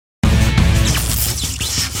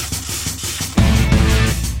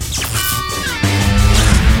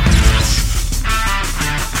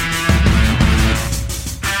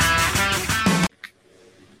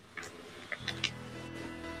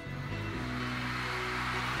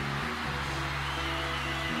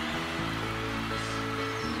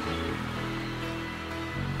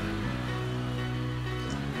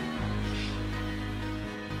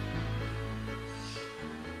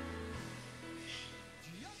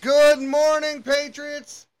Good morning,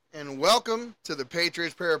 Patriots, and welcome to the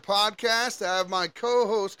Patriots Prayer Podcast. I have my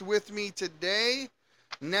co-host with me today,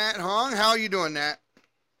 Nat Hoang. How are you doing, Nat?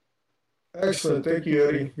 Excellent. Thank you,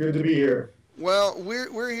 Eddie. Good to be here. Well,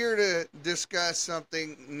 we're here to discuss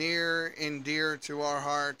something near and dear to our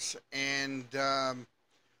hearts, and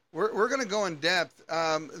we're going to go in depth.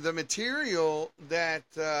 The material that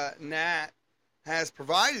Nat has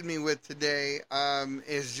provided me with today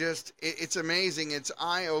is just, it's amazing. It's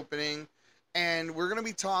eye-opening. And we're going to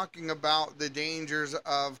be talking about the dangers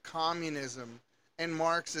of communism and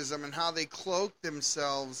Marxism and how they cloak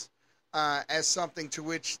themselves as something to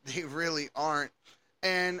which they really aren't.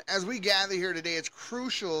 And as we gather here today, it's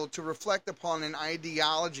crucial to reflect upon an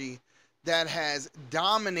ideology that has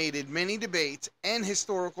dominated many debates and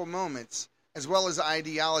historical moments, as well as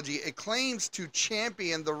ideology. It claims to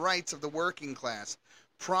champion the rights of the working class,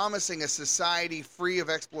 promising a society free of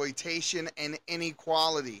exploitation and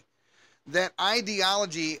inequality. That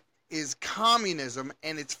ideology is communism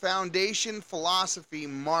and its foundation philosophy,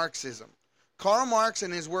 Marxism. Karl Marx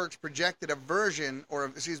in his works projected a vision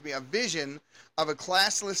of a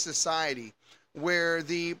classless society where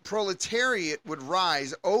the proletariat would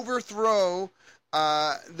rise, overthrow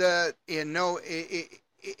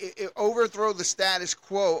overthrow the status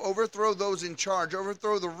quo, overthrow those in charge,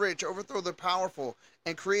 overthrow the rich, overthrow the powerful,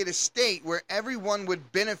 and create a state where everyone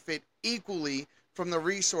would benefit equally from the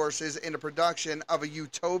resources in the production of a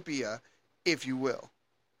utopia, if you will,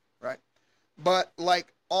 right? But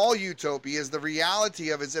like all utopias, the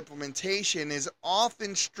reality of its implementation is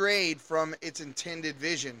often strayed from its intended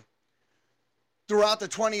vision. Throughout the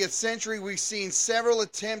 20th century, we've seen several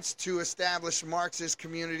attempts to establish Marxist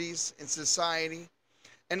communities in society,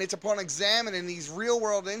 and it's upon examining these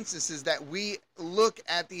real-world instances that we look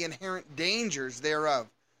at the inherent dangers thereof.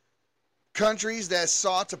 Countries that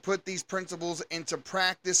sought to put these principles into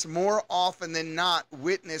practice more often than not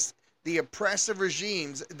witnessed the oppressive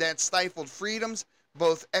regimes that stifled freedoms,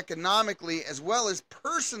 both economically as well as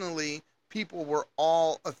personally. People were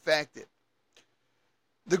all affected.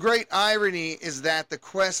 The great irony is that the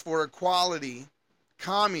quest for equality,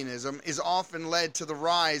 communism, is often led to the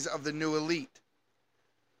rise of the new elite.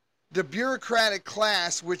 The bureaucratic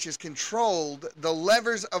class which has controlled the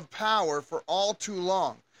levers of power for all too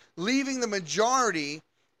long, leaving the majority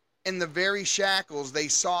in the very shackles they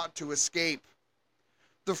sought to escape.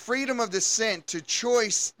 The freedom of dissent,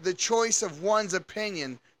 the choice of one's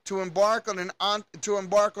opinion, to embark on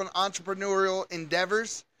entrepreneurial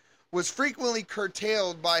endeavors, was frequently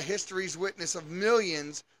curtailed by history's witness of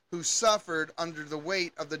millions who suffered under the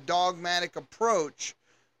weight of the dogmatic approach,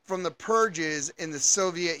 from the purges in the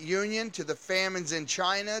Soviet Union to the famines in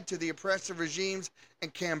China to the oppressive regimes in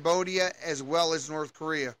Cambodia as well as North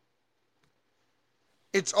Korea.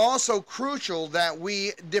 It's also crucial that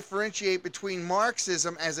we differentiate between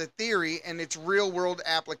Marxism as a theory and its real-world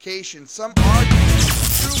application. Some argue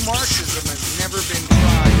true Marxism has never been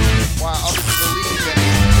tried, while others believe that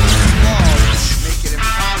its laws make it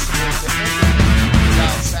impossible to implement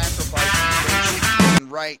without sacrificing human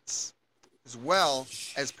rights, as well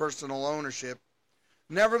as personal ownership.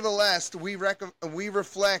 Nevertheless, we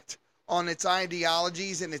reflect on its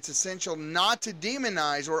ideologies, and it's essential not to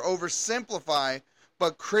demonize or oversimplify,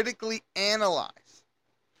 but critically analyze.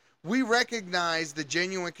 We recognize the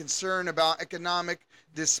genuine concern about economic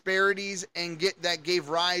disparities and that gave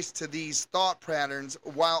rise to these thought patterns,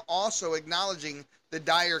 while also acknowledging the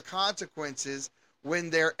dire consequences when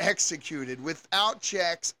they're executed without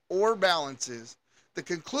checks or balances. The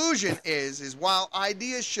conclusion is while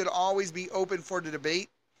ideas should always be open for the debate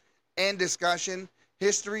and discussion,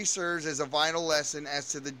 history serves as a vital lesson as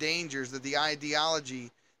to the dangers of the ideology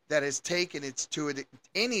that has taken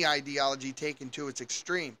any ideology taken to its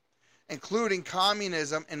extreme, including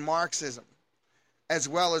communism and Marxism, as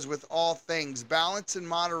well as with all things. Balance and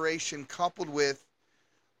moderation coupled with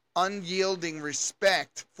unyielding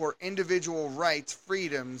respect for individual rights,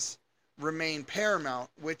 freedoms, remain paramount,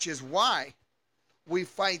 which is why we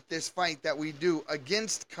fight this fight that we do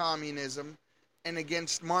against communism and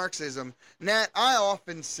against Marxism. Nat, I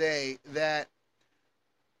often say that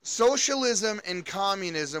socialism and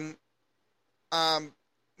communism,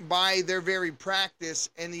 by their very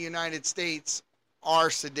practice in the United States,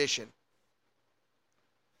 are sedition.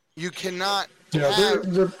 You cannot Yeah,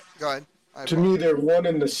 have... Go ahead. To me, they're one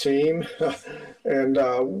and the same. And,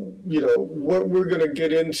 what we're going to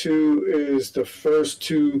get into is the first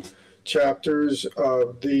two chapters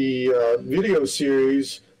of the video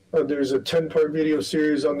series. There's a 10-part video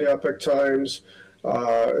series on the Epoch Times.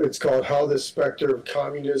 It's called How the Specter of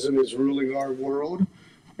Communism is Ruling Our World.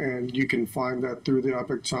 And you can find that through the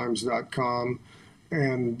epochtimes.com.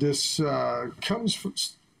 And this comes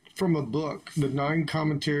from a book, The 9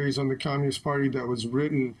 Commentaries on the Communist Party, that was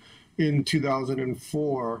written in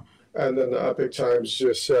 2004. And then the Epoch Times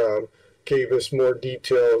just gave us more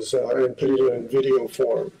details and put it in video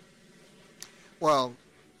form. Well,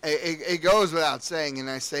 it goes without saying, and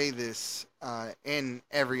I say this in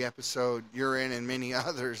every episode you're in and many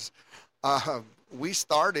others. We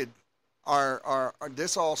started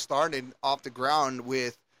this all started off the ground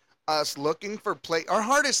with us looking for our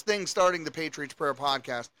hardest thing starting the Patriots Prayer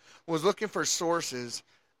podcast was looking for sources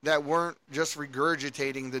that weren't just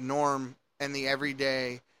regurgitating the norm and the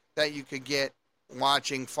everyday that you could get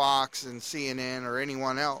watching Fox and CNN or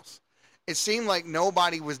anyone else. It seemed like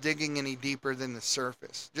nobody was digging any deeper than the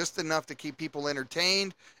surface, just enough to keep people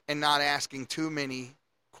entertained and not asking too many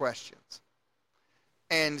questions.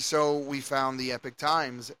 And so we found the Epoch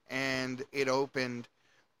Times, and it opened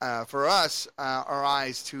for us our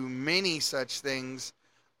eyes to many such things.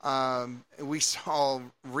 We saw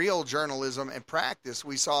real journalism and practice.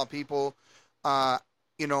 We saw people,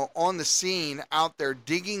 on the scene out there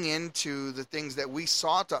digging into the things that we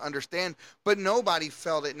sought to understand, but nobody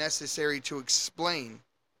felt it necessary to explain.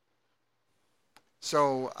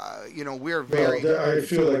 So, we're very... Well, I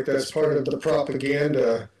feel like that's part of the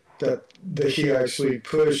propaganda that they actually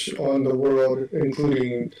push on the world,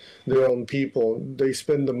 including their own people. They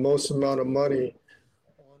spend the most amount of money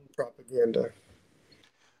on propaganda.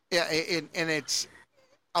 Yeah, and it's...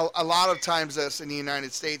 A lot of times us in the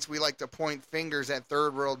United States, we like to point fingers at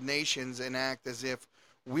third world nations and act as if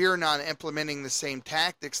we're not implementing the same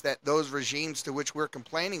tactics that those regimes to which we're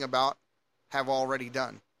complaining about have already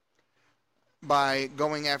done. By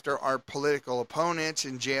going after our political opponents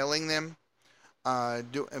and jailing them,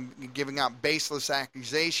 giving out baseless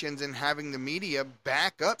accusations and having the media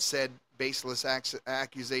back up said baseless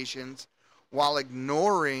accusations while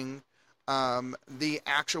ignoring the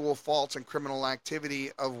actual faults and criminal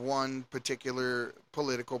activity of one particular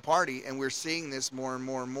political party. And we're seeing this more and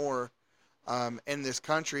more and more in this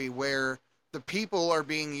country, where the people are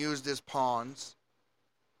being used as pawns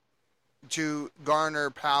to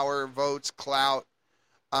garner power, votes, clout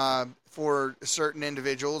for certain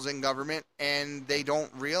individuals in government, and they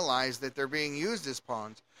don't realize that they're being used as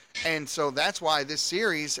pawns. And so that's why this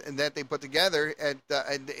series that they put together,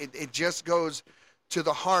 it just goes to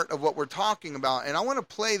the heart of what we're talking about. And I want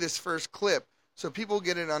to play this first clip so people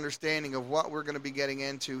get an understanding of what we're going to be getting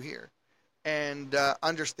into here, and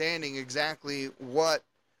understanding exactly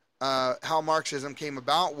how Marxism came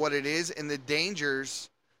about, what it is, and the dangers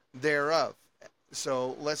thereof.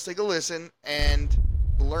 So let's take a listen and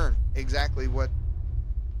learn exactly what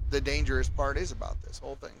the dangerous part is about this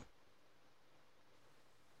whole thing.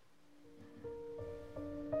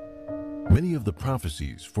 Many of the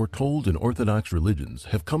prophecies foretold in Orthodox religions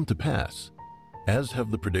have come to pass, as have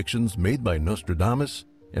the predictions made by Nostradamus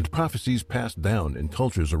and prophecies passed down in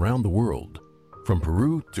cultures around the world. From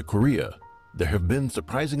Peru to Korea, there have been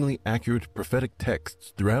surprisingly accurate prophetic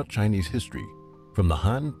texts throughout Chinese history, from the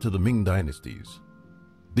Han to the Ming dynasties.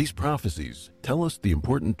 These prophecies tell us the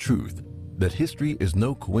important truth that history is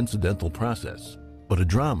no coincidental process, but a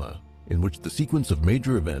drama in which the sequence of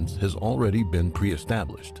major events has already been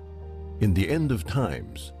pre-established. In the end of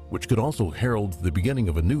times, which could also herald the beginning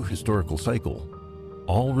of a new historical cycle,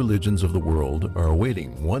 all religions of the world are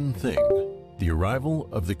awaiting one thing: the arrival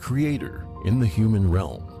of the Creator in the human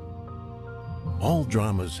realm. All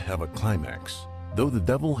dramas have a climax. Though the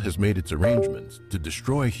devil has made its arrangements to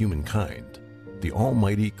destroy humankind, the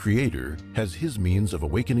Almighty Creator has his means of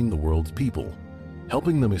awakening the world's people,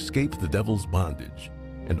 helping them escape the devil's bondage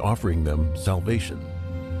and offering them salvation.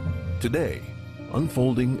 Today,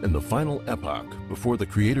 unfolding in the final epoch before the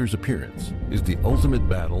Creator's appearance, is the ultimate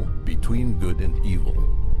battle between good and evil.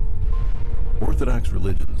 Orthodox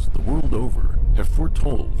religions the world over have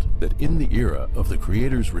foretold that in the era of the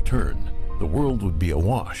Creator's return, the world would be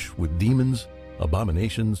awash with demons,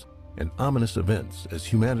 abominations, and ominous events as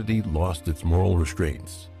humanity lost its moral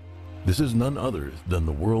restraints. This is none other than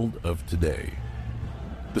the world of today.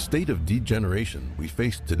 The state of degeneration we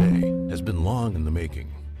face today has been long in the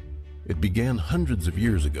making. It began hundreds of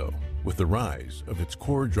years ago with the rise of its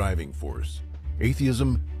core driving force,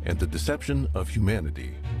 atheism and the deception of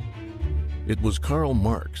humanity. It was Karl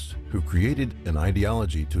Marx who created an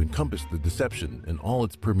ideology to encompass the deception in all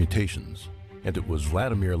its permutations, and it was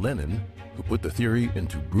Vladimir Lenin who put the theory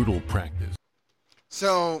into brutal practice.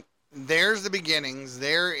 So there's the beginnings.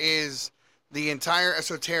 There is the entire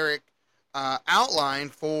esoteric outline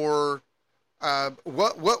for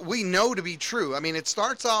what we know to be true. I mean, it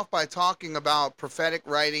starts off by talking about prophetic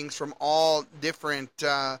writings from all different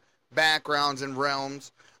backgrounds and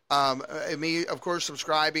realms, Me, of course,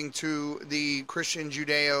 subscribing to the Christian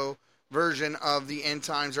Judeo version of the end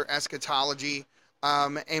times or eschatology,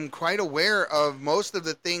 am quite aware of most of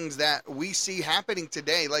the things that we see happening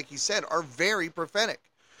today, like you said, are very prophetic.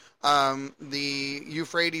 The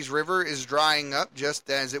Euphrates River is drying up just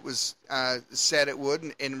as it was said it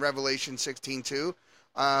would in Revelation 16:2.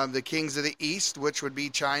 The kings of the east, which would be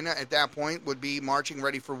China at that point, would be marching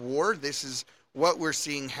ready for war. This is what we're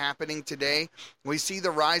seeing happening today. We see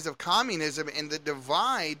the rise of communism and the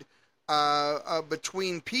divide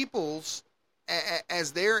between peoples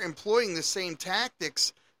as they're employing the same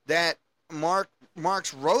tactics that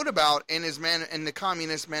Marx wrote about in in the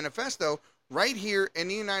Communist Manifesto. Right here in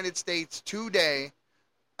the United States today,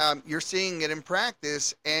 you're seeing it in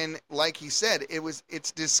practice, and like he said,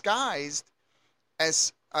 it's disguised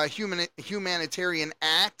as a humanitarian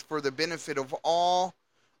act for the benefit of all,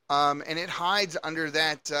 and it hides under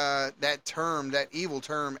that evil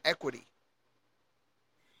term, equity.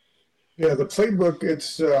 Yeah, the playbook,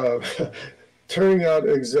 it's turning out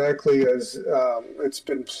exactly as it's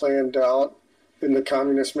been planned out in the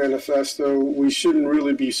Communist Manifesto. We shouldn't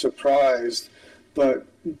really be surprised, but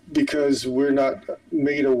because we're not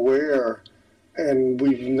made aware and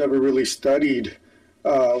we've never really studied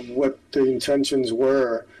what the intentions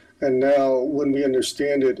were, and now when we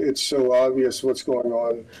understand it, it's so obvious what's going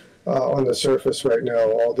on the surface right now,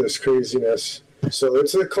 all this craziness. So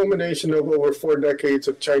it's a culmination of over 4 decades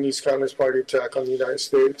of Chinese Communist Party attack on the United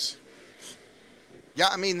States. Yeah,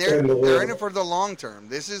 I mean, they're in it for the long term.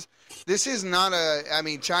 This is not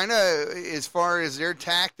China, as far as their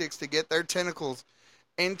tactics to get their tentacles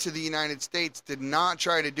into the United States, did not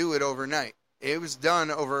try to do it overnight. It was done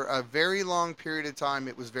over a very long period of time.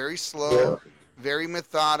 It was very slow, very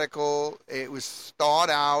methodical. It was thought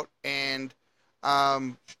out, and I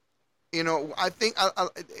think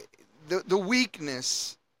the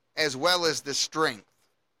weakness as well as the strength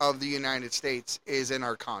of the United States is in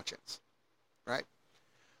our conscience, right?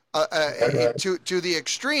 To the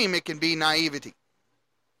extreme, it can be naivety,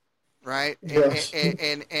 right? Yes.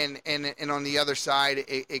 And on the other side,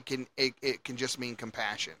 it can just mean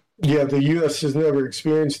compassion. Yeah, the U.S. has never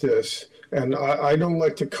experienced this, and I don't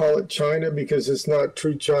like to call it China because it's not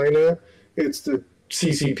true China. It's the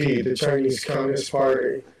CCP, the Chinese Communist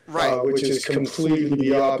Party, right? Which is completely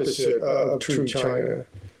the opposite of true China.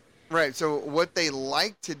 Right. So what they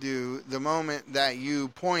like to do, the moment that you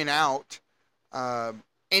point out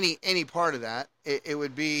any part of that, it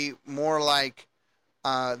would be more like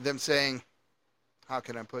them saying, how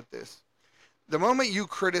can I put this? The moment you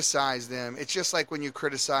criticize them, it's just like when you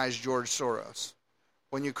criticize George Soros.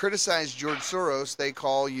 When you criticize George Soros, they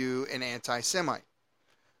call you an anti-Semite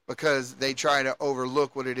because they try to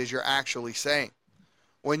overlook what it is you're actually saying.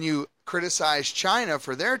 When you criticize China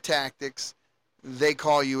for their tactics, they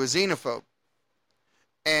call you a xenophobe.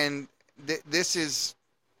 And this is,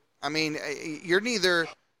 you're neither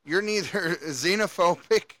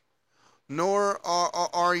xenophobic nor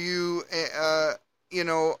are you,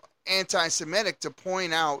 anti-Semitic to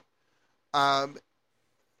point out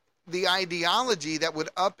the ideology that would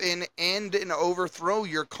end and overthrow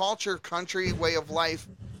your culture, country, way of life,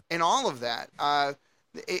 and all of that.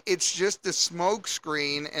 It's just a smoke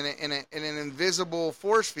screen and an invisible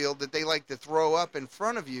force field that they like to throw up in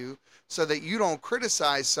front of you so that you don't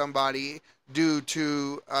criticize somebody due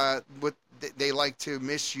to what they like to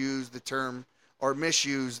misuse the term or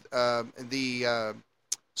misuse the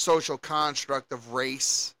social construct of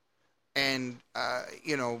race. And,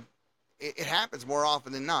 it happens more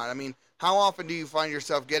often than not. I mean, how often do you find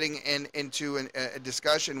yourself getting into a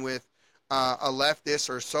discussion with a leftist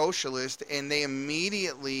or socialist, and they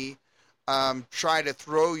immediately try to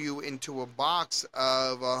throw you into a box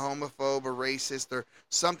of a homophobe or racist or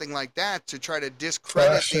something like that to try to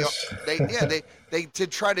discredit to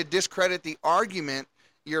try to discredit the argument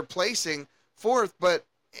you're placing forth, but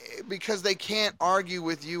because they can't argue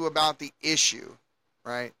with you about the issue,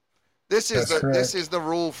 right? This is the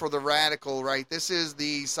rule for the radical, right? This is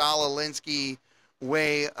the Saul Alinsky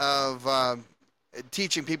way of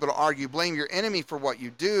teaching people to argue. Blame your enemy for what you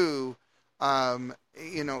do. Drum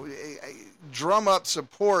up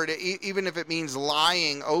support, even if it means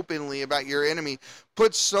lying openly about your enemy.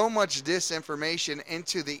 Put so much disinformation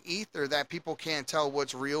into the ether that people can't tell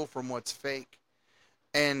what's real from what's fake.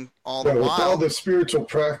 And all the while, with all the spiritual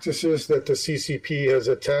practices that the CCP has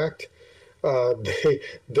attacked,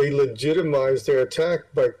 they legitimize their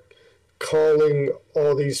attack by calling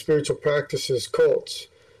all these spiritual practices cults.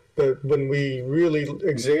 But when we really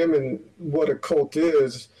examine what a cult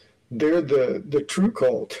is, they're the true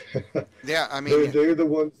cult. Yeah, I mean, they're the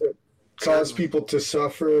ones that cause people to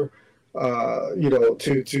suffer,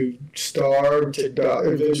 to starve, to die,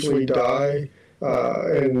 eventually die,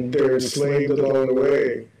 and they're enslaved along the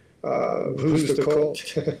way. Who's the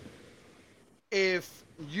cult? If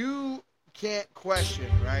you can't question,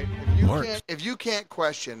 right? Marx. If you can't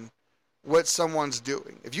question what someone's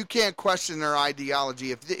doing, if you can't question their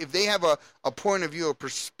ideology, if they have a point of view, a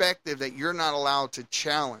perspective that you're not allowed to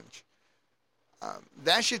challenge,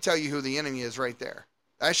 that should tell you who the enemy is right there.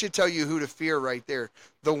 That should tell you who to fear right there.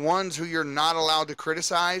 The ones who you're not allowed to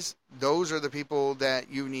criticize, those are the people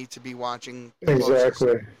that you need to be watching closest.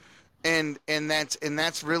 Exactly. And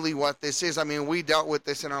that's really what this is. I mean, we dealt with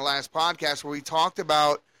this in our last podcast where we talked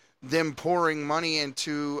about them pouring money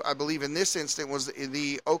into, I believe in this instance was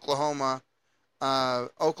the Oklahoma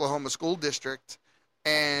school district,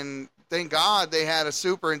 and thank God they had a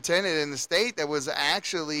superintendent in the state that was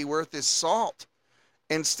actually worth his salt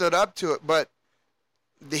and stood up to it. But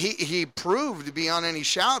he proved beyond any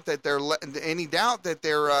doubt that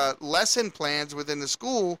their lesson plans within the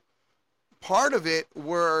school, part of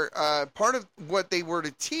what they were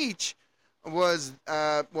to teach was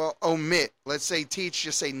omit. Let's say teach,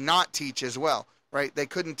 just say not teach as well, right? They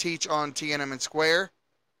couldn't teach on Tiananmen Square.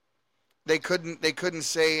 They couldn't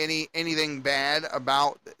say anything bad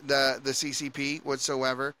about the CCP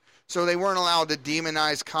whatsoever. So they weren't allowed to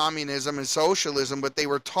demonize communism and socialism, but they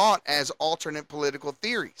were taught as alternate political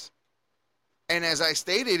theories. And as I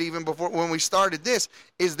stated even before when we started this,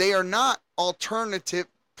 is they are not alternative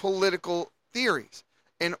political theories.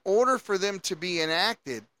 In order for them to be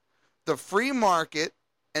enacted, the free market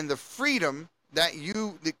and the freedom that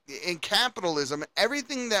in capitalism,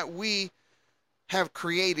 everything that we have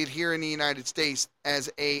created here in the United States as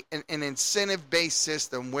an incentive-based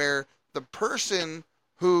system where the person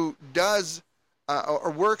who does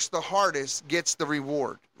or works the hardest gets the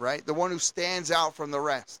reward, right? The one who stands out from the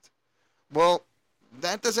rest. Well,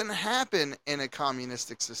 that doesn't happen in a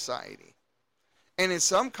communistic society. And in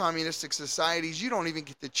some communistic societies, you don't even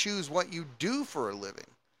get to choose what you do for a living.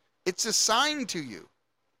 It's assigned to you.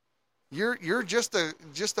 You're just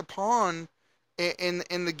a pawn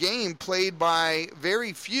in the game played by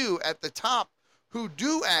very few at the top who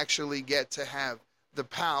do actually get to have the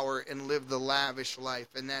power and live the lavish life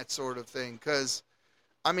and that sort of thing. Because,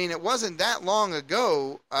 I mean, it wasn't that long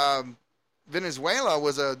ago, Venezuela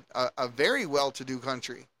was a very well-to-do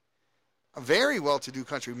country. A very well-to-do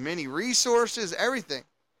country. Many resources, everything.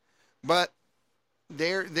 But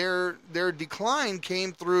their decline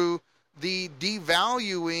came through the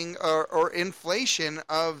devaluing or inflation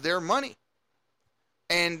of their money.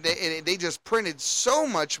 And they just printed so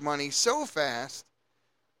much money so fast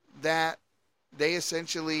that they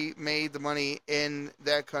essentially made the money in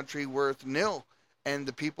that country worth nil. And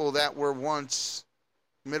the people that were once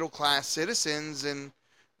middle-class citizens and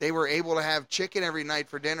they were able to have chicken every night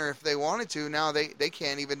for dinner if they wanted to, now they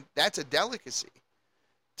can't even, that's a delicacy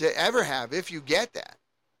to ever have if you get that.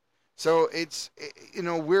 So it's,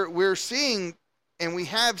 we're seeing, and we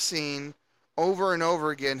have seen over and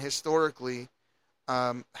over again historically,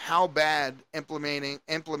 how bad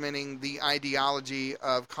implementing the ideology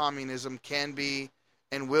of communism can be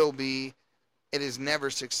and will be. It has never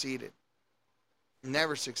succeeded.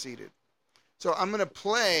 Never succeeded. So I'm going to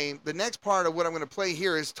play, the next part of what I'm going to play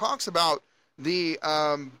here is talks about the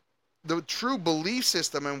true belief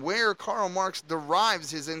system and where Karl Marx derives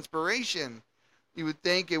his inspiration. You would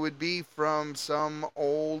think it would be from some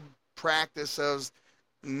old practice of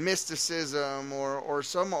mysticism or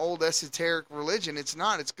some old esoteric religion. It's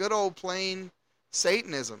not. It's good old plain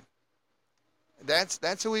Satanism.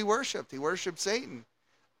 That's who he worshipped. He worshipped Satan.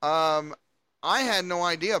 I had no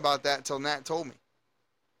idea about that until Nat told me.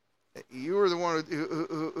 You were the one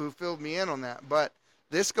who filled me in on that. But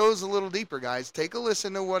this goes a little deeper, guys. Take a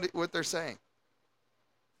listen to what they're saying.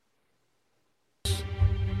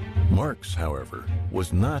 Marx, however,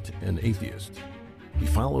 was not an atheist. He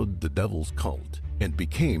followed the devil's cult and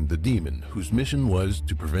became the demon whose mission was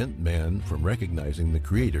to prevent man from recognizing the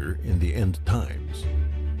Creator in the end times.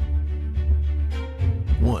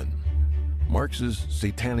 1. Marx's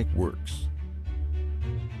satanic works.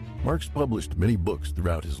 Marx published many books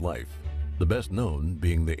throughout his life, the best known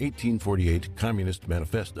being the 1848 Communist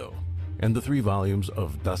Manifesto and the 3 volumes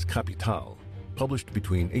of Das Kapital, published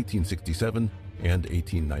between 1867 and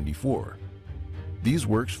 1894. These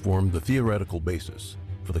works formed the theoretical basis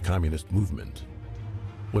for the communist movement.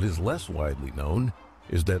 What is less widely known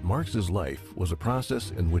is that Marx's life was a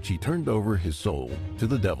process in which he turned over his soul to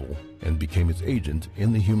the devil and became its agent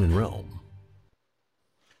in the human realm.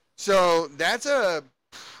 So that's a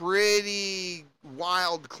pretty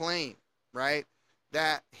wild claim, right?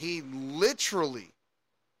 That he literally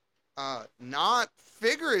not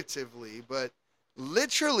figuratively, but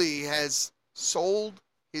literally has sold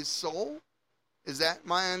his soul. Is that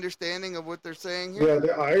my understanding of what they're saying here? Yeah,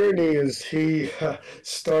 the irony is he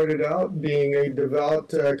started out being a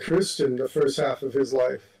devout Christian the first half of his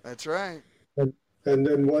life. That's right. And, and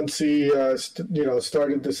then once he,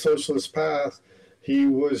 started the socialist path, he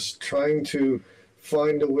was trying to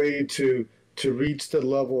find a way to reach the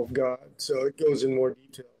level of God. So it goes in more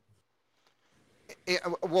detail.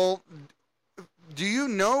 Well, do you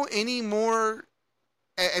know any more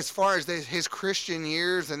as far as his Christian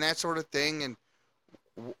years and that sort of thing, and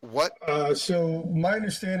what? So my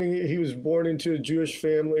understanding, he was born into a Jewish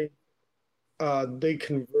family. They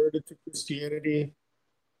converted to Christianity.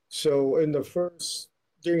 So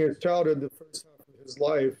during his childhood, the first half of his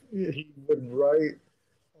life, he would write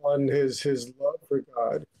on his love for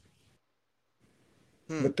God.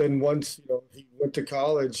 But then once he went to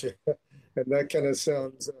college, and that kind of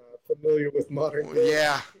sounds familiar with modern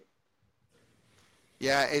day.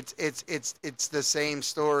 Yeah, it's the same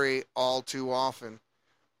story all too often.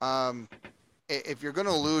 If you're going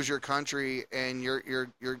to lose your country, and you're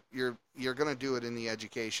going to do it in the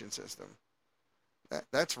education system.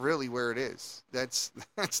 That's really where it is. That's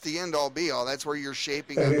the end all be all. That's where you're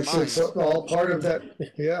shaping and the mind. It's all part of that.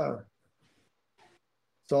 Yeah,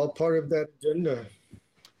 it's all part of that agenda.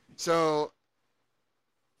 So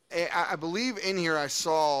I believe in here I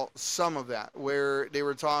saw some of that where they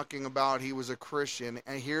were talking about he was a Christian,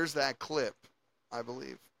 and here's that clip, I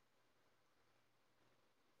believe.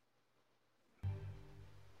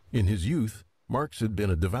 In his youth, Marx had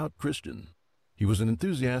been a devout Christian. He was an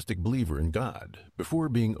enthusiastic believer in God before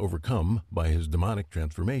being overcome by his demonic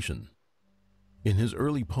transformation. In his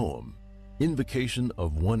early poem, Invocation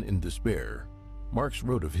of One in Despair, Marx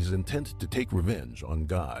wrote of his intent to take revenge on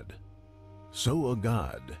God. So a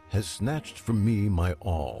God has snatched from me my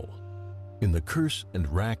all, in the curse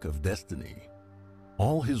and rack of destiny.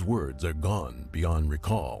 All his words are gone beyond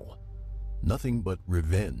recall. Nothing but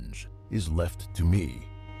revenge is left to me.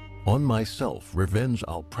 On myself revenge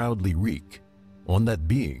I'll proudly wreak, on that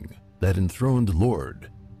being, that enthroned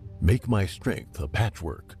Lord. Make my strength a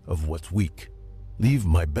patchwork of what's weak. Leave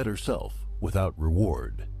my better self without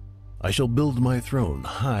reward. I shall build my throne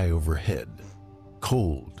high overhead.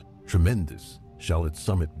 Cold, tremendous shall its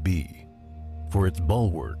summit be. For its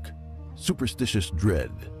bulwark, superstitious dread.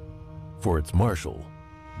 For its marshal,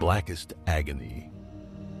 blackest agony.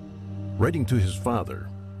 Writing to his father,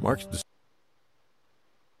 Marx...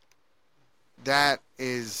 That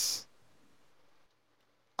is...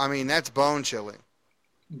 that's bone-chilling.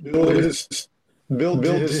 Build his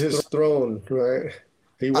throne, right?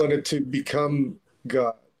 He wanted to become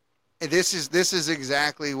God. This is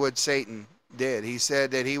exactly what Satan did. He said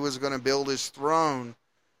that he was going to build his throne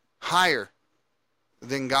higher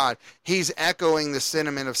than God. He's echoing the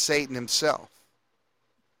sentiment of Satan himself.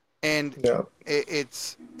 And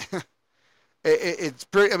it's it's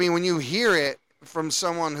pretty, when you hear it from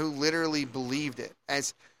someone who literally believed it,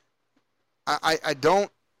 as I don't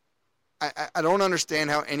understand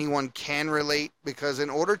how anyone can relate, because in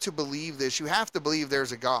order to believe this, you have to believe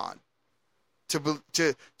there's a God. To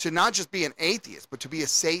not just be an atheist, but to be a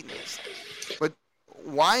Satanist. But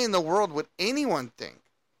why in the world would anyone think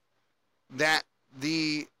that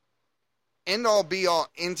the end-all be-all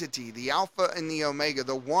entity, the Alpha and the Omega,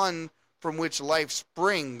 the one from which life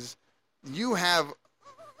springs, you have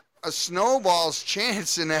a snowball's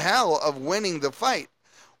chance in hell of winning the fight?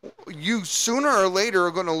 You sooner or later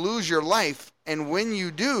are going to lose your life, and when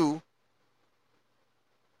you do,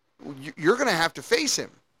 you're going to have to face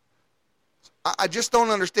him. I just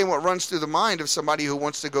don't understand what runs through the mind of somebody who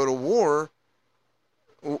wants to go to war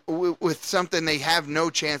with something they have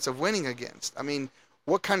no chance of winning against.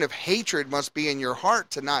 What kind of hatred must be in your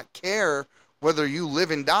heart to not care whether you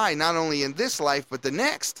live and die, not only in this life, but the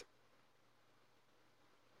next?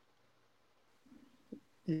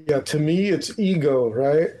 Yeah, to me, it's ego,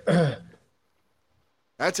 right?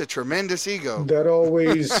 That's a tremendous ego. That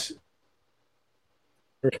always...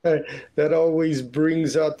 Right. That always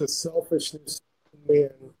brings out the selfishness in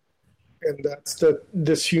man, and that's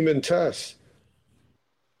this human test,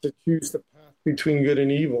 to choose the path between good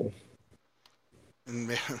and evil.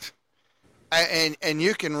 And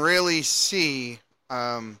you can really see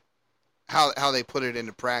how they put it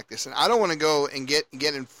into practice. And I don't want to go and get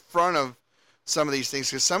in front of some of these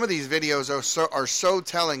things, because some of these videos are so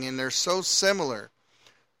telling, and they're so similar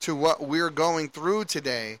to what we're going through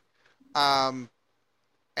today. And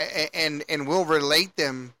we'll relate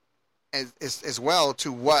them as well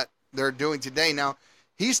to what they're doing today. Now,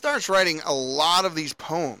 he starts writing a lot of these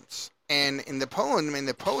poems, and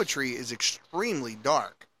the poetry is extremely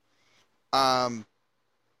dark. And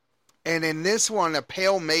in this one, A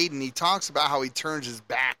Pale Maiden, he talks about how he turns his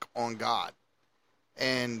back on God.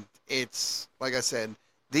 And it's, like I said,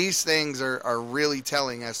 these things are really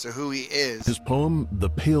telling as to who he is. His poem, The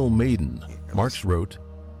Pale Maiden, Marx wrote,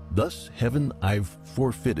 "Thus heaven I've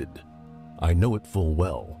forfeited. I know it full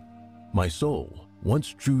well. My soul,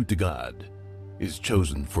 once true to God, is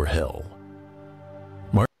chosen for hell."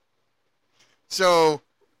 So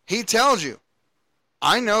he tells you,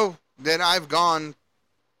 I know that I've gone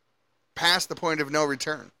past the point of no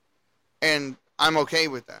return, and I'm okay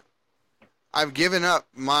with that. I've given up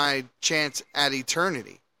my chance at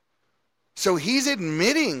eternity. So he's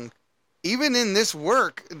admitting, even in this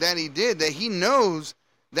work that he did, that he knows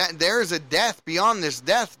that there's a death beyond this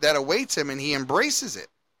death that awaits him, and he embraces it.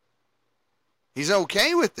 He's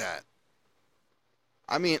okay with that.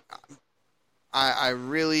 I mean, I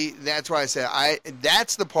really, that's why I said,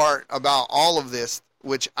 that's the part about all of this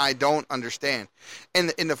which I don't understand. And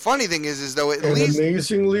the funny thing is though, at least...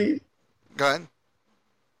 amazingly... Go ahead.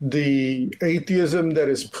 The atheism that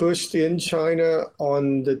is pushed in China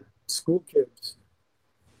on the school kids,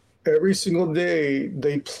 every single day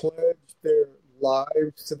they pledge their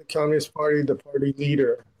lives to the Communist Party, the party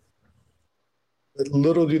leader. But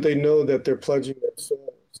little do they know that they're pledging their souls.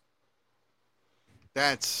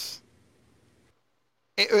 That's,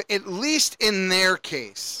 at least in their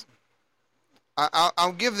case,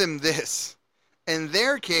 I'll give them this. In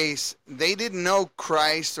their case, they didn't know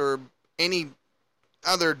Christ or any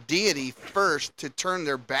other deity first to turn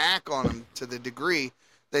their back on him to the degree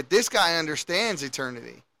that this guy understands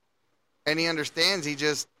eternity. And he understands he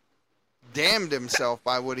just damned himself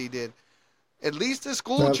by what he did. At least the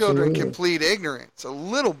school children can plead ignorance a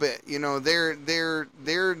little bit. You know,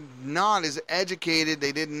 they're not as educated.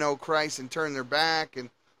 They didn't know Christ and turned their back, and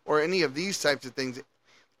or any of these types of things.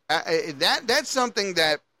 That's something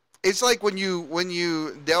that it's like when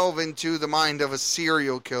you delve into the mind of a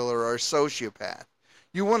serial killer or a sociopath.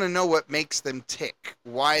 You want to know what makes them tick,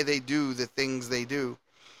 why they do the things they do.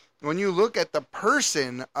 When you look at the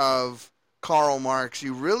person of Karl Marx,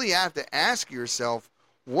 you really have to ask yourself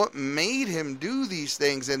what made him do these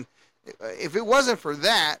things. And if it wasn't for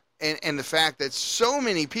that, and the fact that so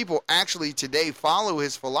many people actually today follow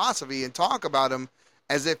his philosophy and talk about him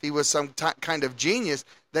as if he was some kind of genius,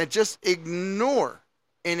 that just ignore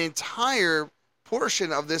an entire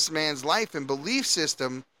portion of this man's life and belief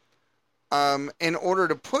system in order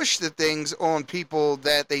to push the things on people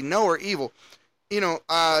that they know are evil. You know,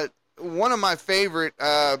 one of my favorite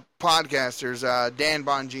podcasters, Dan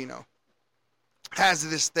Bongino, has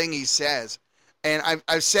this thing he says, and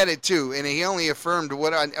I've said it too, and he only affirmed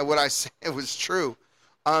what I said was true.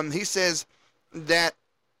 He says that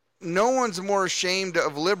no one's more ashamed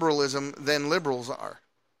of liberalism than liberals are.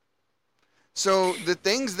 So the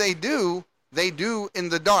things they do in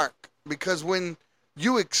the dark, because when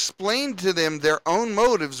you explain to them their own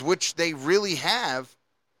motives, which they really have,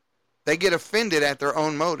 they get offended at their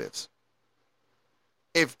own motives.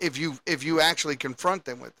 If you actually confront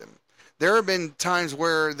them with them. There have been times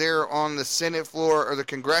where they're on the Senate floor or the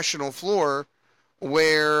congressional floor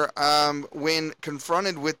where when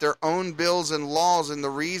confronted with their own bills and laws and the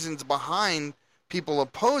reasons behind people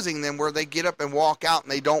opposing them, where they get up and walk out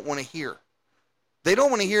and they don't want to hear. They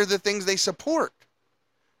don't want to hear the things they support.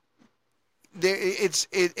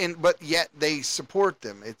 But yet they support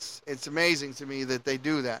them. It's amazing to me that they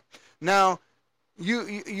do that. Now,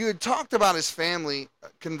 you had talked about his family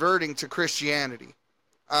converting to Christianity,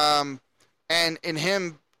 and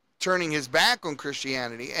him turning his back on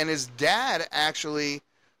Christianity, and his dad actually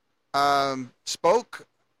spoke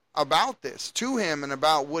about this to him and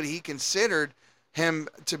about what he considered him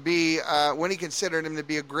to be when he considered him to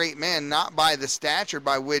be a great man, not by the stature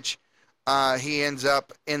by which he ends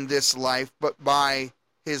up in this life, but by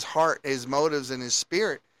his heart, his motives, and his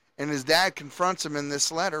spirit. And his dad confronts him in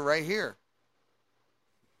this letter right here.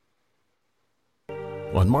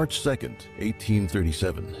 On March 2nd,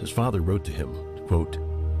 1837, his father wrote to him, quote,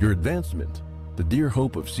 "Your advancement, the dear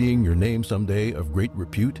hope of seeing your name someday of great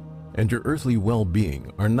repute, and your earthly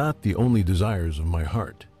well-being are not the only desires of my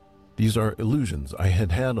heart. These are illusions I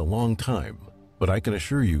had had a long time, but I can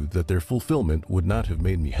assure you that their fulfillment would not have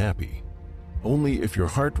made me happy. Only if your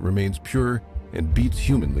heart remains pure and beats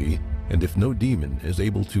humanly, and if no demon is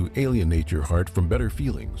able to alienate your heart from better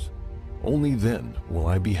feelings, only then will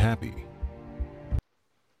I be happy."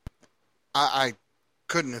 I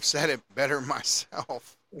couldn't have said it better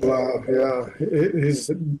myself. Wow, yeah. His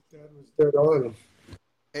dad was dead on.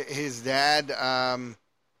 His dad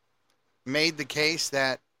made the case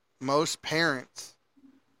that most parents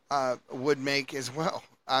would make as well.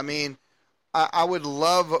 I mean, I would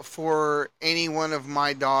love for any one of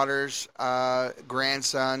my daughters,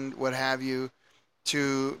 grandson, what have you,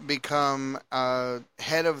 to become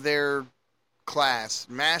head of their class,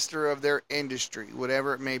 master of their industry,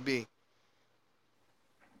 whatever it may be.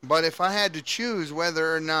 But if I had to choose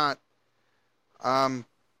whether or not, um,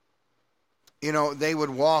 they would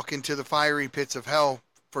walk into the fiery pits of hell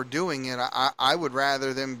for doing it, I would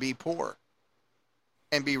rather them be poor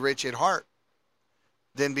and be rich at heart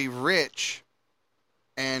than be rich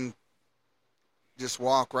and just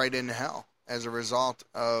walk right into hell as a result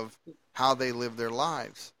of how they live their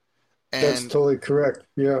lives. That's And totally correct.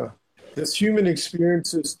 Yeah. This human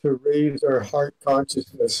experience is to raise our heart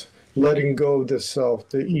consciousness, letting go of the self,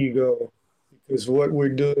 the ego, because what we're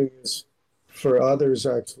doing is for others,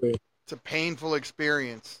 actually. it's a painful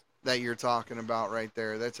experience that you're talking about right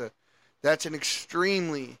there. That's an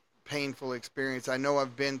extremely painful experience. I know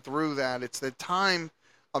I've been through that. It's the time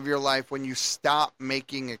of your life when you stop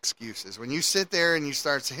making excuses. When you sit there and you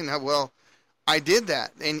start saying, "Oh, well, I did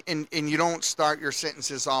that," and you don't start your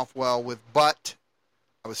sentences off well with "but."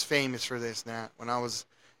 I was famous for this and that. When I was,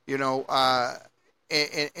 you know,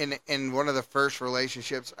 in one of the first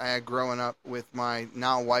relationships I had growing up with my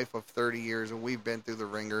now wife of 30 years, and we've been through the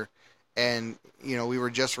ringer. And, we were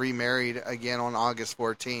just remarried again on August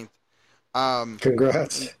 14th.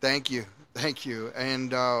 Congrats. Thank you. Thank you.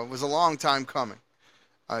 And it was a long time coming.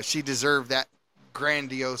 She deserved that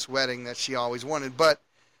grandiose wedding that she always wanted. But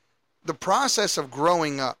the process of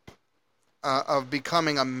growing up, of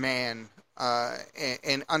becoming a man,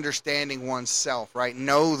 and understanding oneself, right?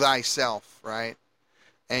 Know thyself, right?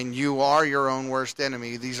 And you are your own worst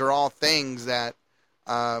enemy. These are all things that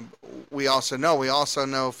we also know. We also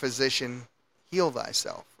know, physician, heal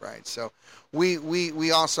thyself, right? So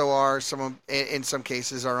we also are, in some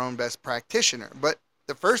cases, our own best practitioner. But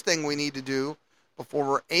the first thing we need to do before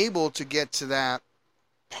we're able to get to that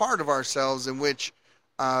part of ourselves in which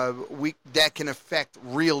that can affect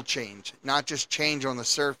real change, not just change on the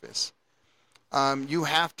surface. You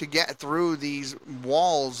have to get through these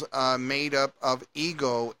walls made up of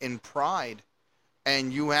ego and pride.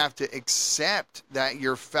 And you have to accept that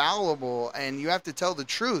you're fallible, and you have to tell the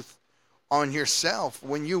truth on yourself.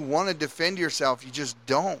 When you want to defend yourself, you just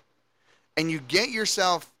don't. And you get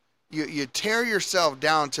yourself, you tear yourself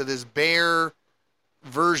down to this bare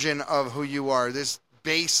version of who you are, this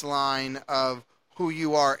baseline of who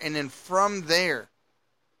you are. And then from there,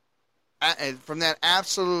 from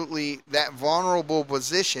that vulnerable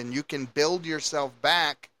position, you can build yourself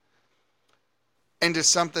back into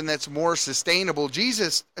something that's more sustainable.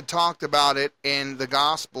 Jesus talked about it in the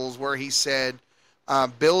Gospels where he said,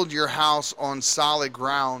 build your house on solid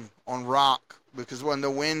ground, on rock, because when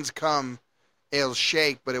the winds come, it'll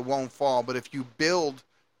shake, but it won't fall. But if you build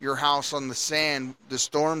your house on the sand, the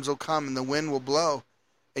storms will come and the wind will blow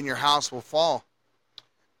and your house will fall.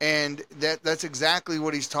 And that's exactly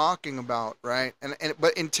what he's talking about, right?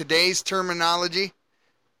 But in today's terminology,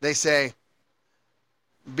 they say,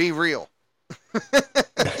 be real.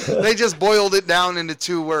 They just boiled it down into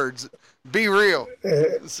two words: be real.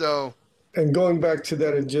 So, and going back to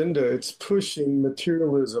that agenda, it's pushing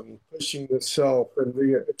materialism, pushing the self and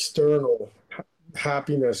the external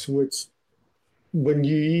happiness, which when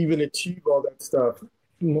you even achieve all that stuff,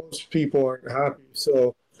 most people aren't happy.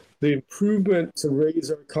 So the improvement to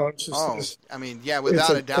raise our consciousness,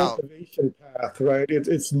 without a doubt, cultivation path, right?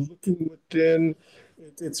 It's looking within.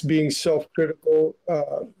 It's being self-critical.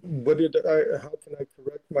 How can I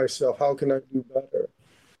correct myself? How can I do better?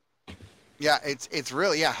 Yeah, it's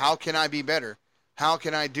really, how can I be better? How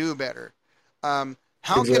can I do better? How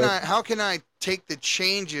can I take the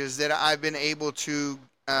changes that I've been able to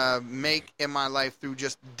make in my life through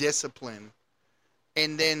just discipline,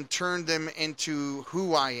 and then turn them into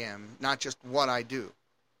who I am, not just what I do,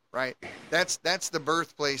 right? That's the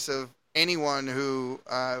birthplace of anyone who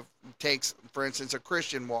takes, for instance, a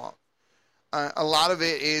Christian walk. A lot of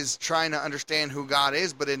it is trying to understand who God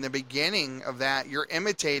is, but in the beginning of that, you're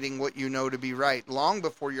imitating what you know to be right. Long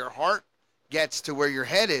before your heart gets to where your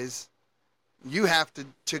head is, you have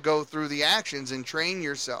to go through the actions and train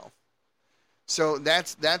yourself. So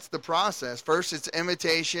that's the process. First, it's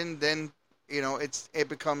imitation, then it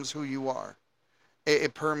becomes who you are.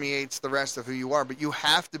 It permeates the rest of who you are. But you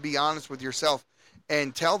have to be honest with yourself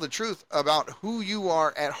and tell the truth about who you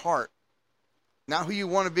are at heart, not who you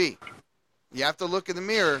want to be. You have to look in the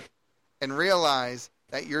mirror and realize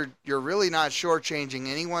that you're really not shortchanging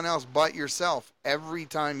anyone else but yourself every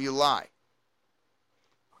time you lie.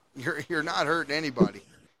 You're not hurting anybody.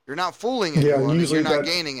 You're not fooling anyone. Yeah, usually you're not that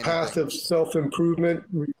gaining anything. path of self-improvement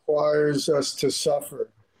requires us to suffer.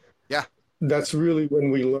 Yeah. that's really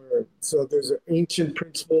when we learn. So there's an ancient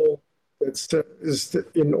principle that says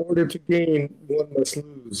that in order to gain, one must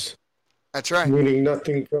lose, That's right. meaning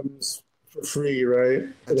nothing comes for free, right?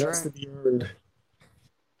 It That's has right. to be earned.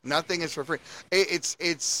 Nothing is for free.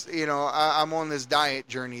 It's I'm on this diet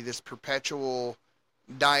journey, this perpetual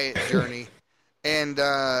diet journey, and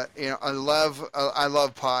I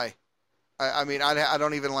love pie. I mean, I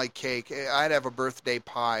don't even like cake. I'd have a birthday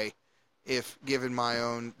pie if given my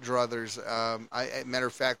own druthers. Matter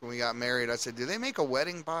of fact, when we got married, I said, "Do they make a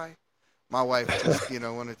wedding pie?" My wife just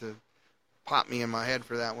wanted to pop me in my head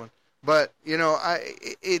for that one. But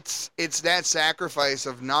it's that sacrifice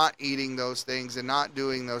of not eating those things and not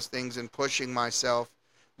doing those things and pushing myself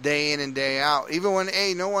day in and day out. Even when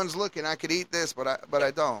no one's looking, I could eat this, but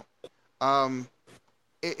I don't.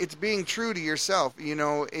 It's being true to yourself.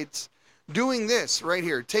 It's doing this right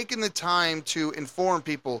here, taking the time to inform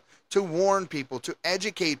people, to warn people, to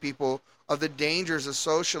educate people of the dangers of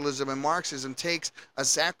socialism and Marxism takes a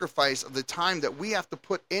sacrifice of the time that we have to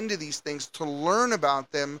put into these things to learn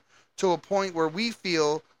about them to a point where we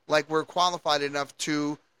feel like we're qualified enough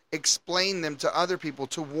to explain them to other people,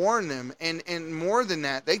 to warn them. And more than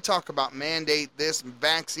that, they talk about mandate this,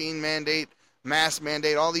 vaccine mandate, mask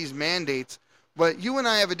mandate, all these mandates. But you and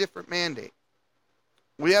I have a different mandate.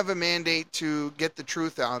 We have a mandate to get the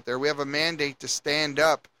truth out there. We have a mandate to stand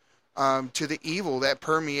up to the evil that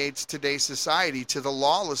permeates today's society, to the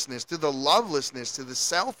lawlessness, to the lovelessness, to the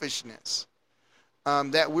selfishness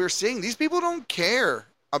that we're seeing. These people don't care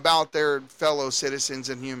about their fellow citizens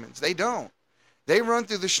and humans. They don't. They run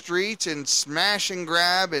through the streets and smash and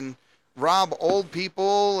grab and rob old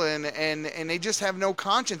people, and they just have no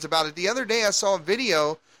conscience about it. The other day I saw a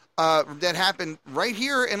video that happened right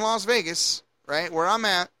here in Las Vegas, right where I'm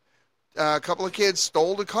at. A couple of kids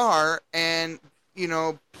stole a car, and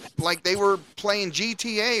like they were playing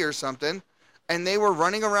GTA or something, and they were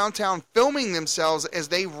running around town filming themselves as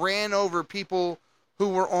they ran over people who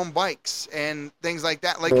were on bikes and things like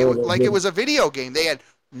that, like it was a video game. They had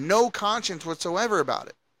no conscience whatsoever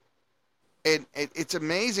about it. It's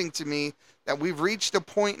amazing to me that we've reached a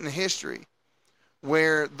point in history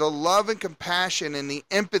where the love and compassion and the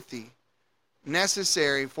empathy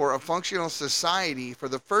necessary for a functional society for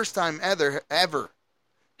the first time ever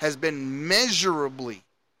has been measurably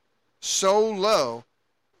so low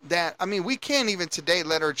that, I mean, we can't even today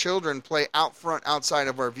let our children play out front outside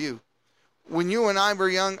of our view. When you and I were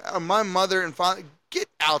young, my mother and father, get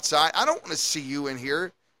outside. I don't want to see you in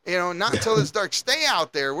here. Not until it's dark. Stay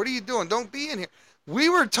out there. What are you doing? Don't be in here. We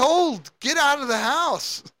were told, get out of the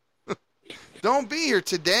house. Don't be here.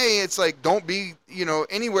 Today, it's like, don't be,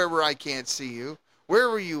 anywhere where I can't see you. Where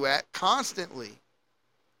were you at? Constantly.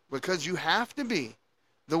 Because you have to be.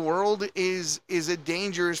 The world is a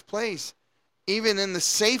dangerous place. Even in the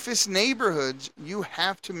safest neighborhoods, you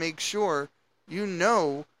have to make sure you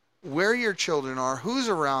know where your children are, who's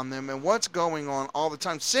around them, and what's going on all the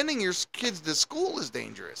time. Sending your kids to school is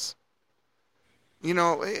dangerous.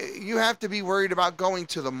 You have to be worried about going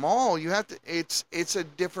to the mall. It's a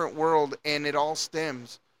different world, and it all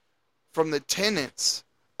stems from the tenets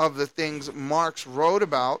of the things Marx wrote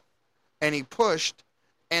about and he pushed,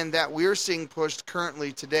 and that we're seeing pushed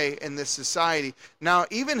currently today in this society. Now,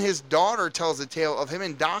 even his daughter tells a tale of him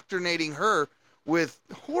indoctrinating her with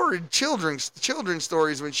horrid children's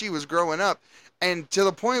stories when she was growing up, and to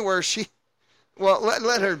the point where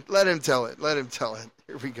let him tell it. Let him tell it.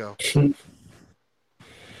 Here we go.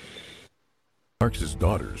 Marx's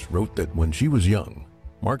daughters wrote that when she was young,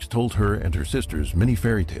 Marx told her and her sisters many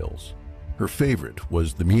fairy tales. Her favorite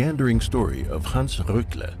was the meandering story of Hans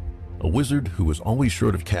Röckle, a wizard who was always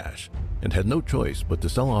short of cash and had no choice but to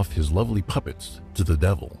sell off his lovely puppets to the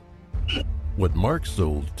devil. What Marx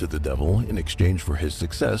sold to the devil in exchange for his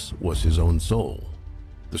success was his own soul.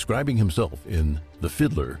 Describing himself in The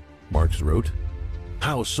Fiddler, Marx wrote,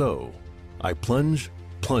 "How so? I plunge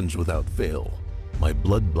without fail, my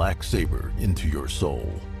blood-black saber into your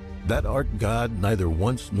soul. That art God neither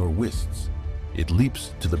wants nor wists. It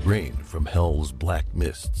leaps to the brain from hell's black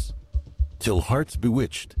mists. Till hearts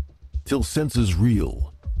bewitched, till senses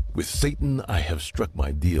reel, with Satan I have struck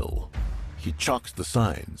my deal. He chalks the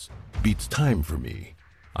signs, beats time for me.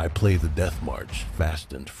 I play the death march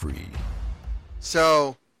fast and free."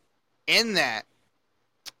 So, in that,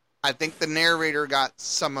 I think the narrator got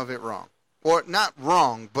some of it wrong. Or not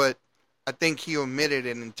wrong, but I think he omitted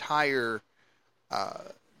an entire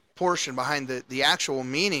portion behind the actual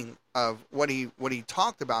meaning of what he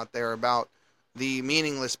talked about there, about the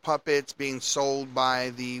meaningless puppets being sold by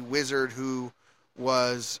the wizard who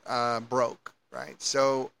was broke, right?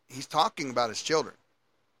 So he's talking about his children.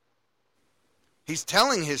 He's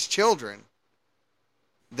telling his children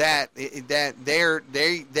that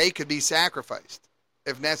they could be sacrificed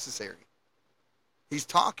if necessary. He's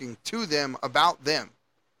talking to them about them,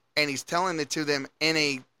 and he's telling it to them in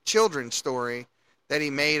a children's story that he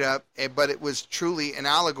made up, but it was truly an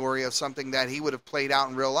allegory of something that he would have played out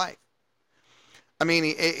in real life. I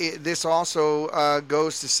mean, this also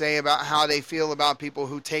goes to say about how they feel about people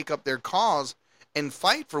who take up their cause and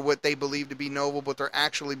fight for what they believe to be noble, but they're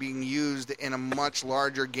actually being used in a much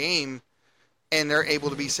larger game, and they're able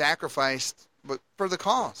to be sacrificed for the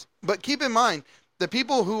cause. But keep in mind, the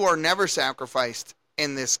people who are never sacrificed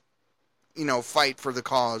in this, fight for the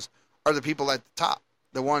cause are the people at the top,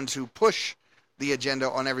 the ones who push the agenda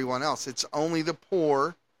on everyone else. It's only the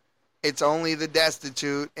poor, it's only the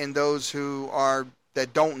destitute, and those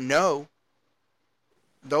that don't know.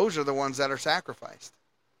 Those are the ones that are sacrificed.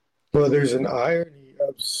 Well, there's an irony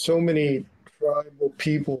of so many tribal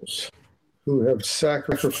peoples who have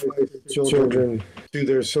sacrificed children to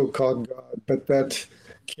their so-called God, but that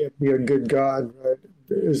can't be a good God, right?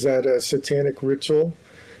 Is that a satanic ritual?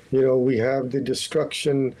 We have the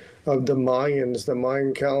destruction of the Mayans, the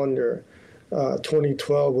Mayan calendar.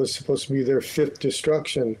 2012 was supposed to be their 5th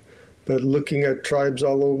destruction, but looking at tribes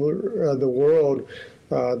all over the world,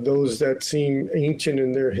 those that seem ancient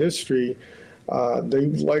in their history,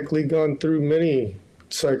 they've likely gone through many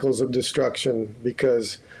cycles of destruction,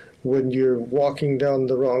 because when you're walking down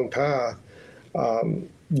the wrong path,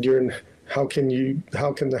 how can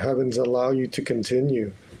the heavens allow you to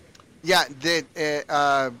continue? Yeah.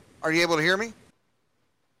 Are you able to hear me?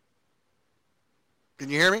 Can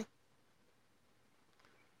you hear me?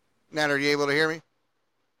 Nat, are you able to hear me?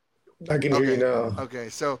 I can hear you now. Okay,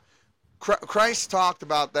 so Christ talked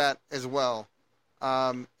about that as well,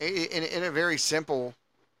 in a very simple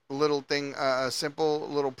little thing, a simple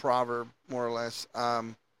little proverb, more or less.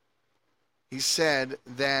 He said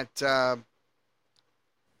that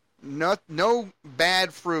no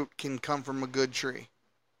bad fruit can come from a good tree,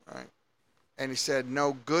 right? And he said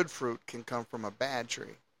no good fruit can come from a bad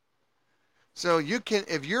tree. So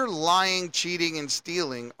if you're lying, cheating, and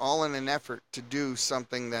stealing, all in an effort to do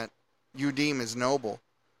something that you deem as noble,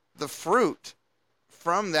 the fruit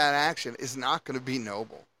from that action is not going to be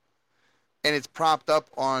noble. And it's propped up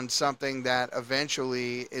on something that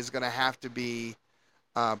eventually is going to have to be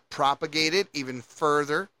propagated even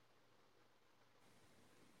further,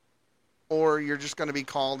 or you're just going to be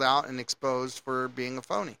called out and exposed for being a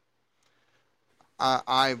phony.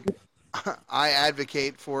 I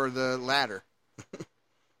advocate for the latter.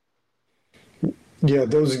 Yeah,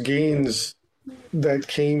 those gains that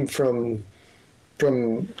came from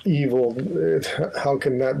evil, how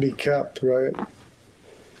can that be kept, right?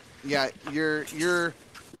 Yeah, you're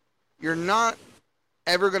not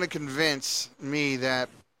ever going to convince me that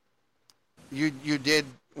you did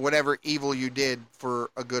whatever evil you did for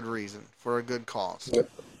a good reason, for a good cause. Yep.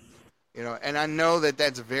 And I know that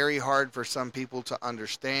that's very hard for some people to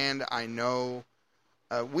understand. I know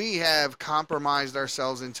we have compromised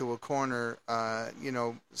ourselves into a corner,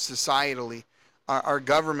 societally. Our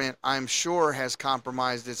government, I'm sure, has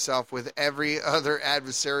compromised itself with every other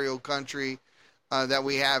adversarial country that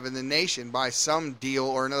we have in the nation by some deal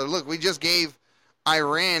or another. Look, we just gave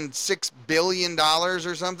Iran $6 billion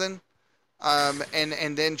or something,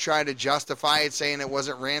 and then try to justify it saying it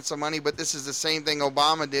wasn't ransom money. But this is the same thing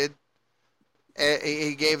Obama did.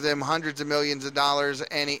 He gave them hundreds of millions of dollars,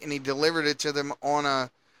 and he delivered it to them on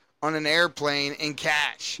an airplane in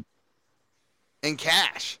cash.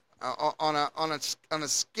 On a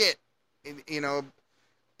skit.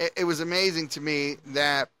 It was amazing to me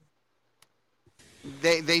that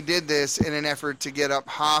they did this in an effort to get up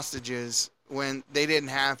hostages when they didn't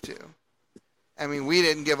have to. I mean, we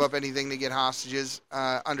didn't give up anything to get hostages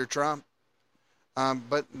under Trump,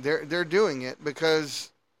 but they're doing it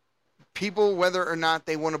because people, whether or not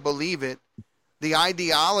they want to believe it, the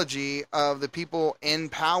ideology of the people in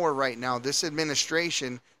power right now, this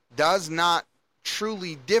administration, does not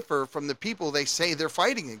truly differ from the people they say they're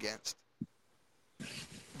fighting against.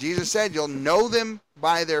 Jesus said, you'll know them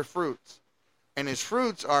by their fruits. And his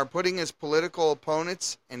fruits are putting his political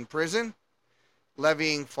opponents in prison,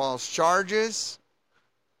 levying false charges,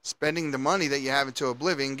 spending the money that you have into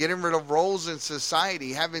oblivion, getting rid of roles in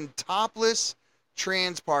society, having topless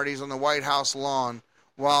trans parties on the White House lawn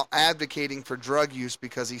while advocating for drug use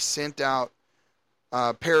because he sent out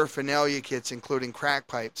paraphernalia kits, including crack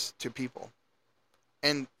pipes, to people.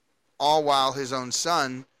 And all while his own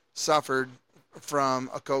son suffered from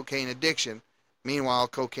a cocaine addiction. Meanwhile,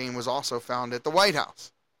 cocaine was also found at the White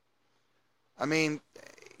House. I mean,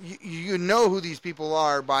 you know who these people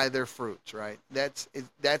are by their fruits, right? That's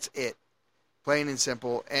it, plain and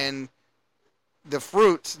simple. And the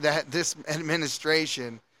fruits that this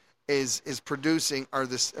administration is producing are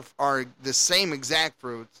the same exact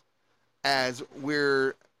fruits as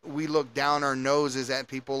we look down our noses at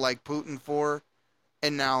people like Putin for,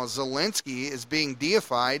 and now Zelensky is being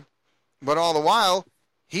deified, but all the while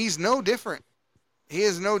he's no different. He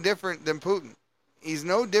is no different than Putin. He's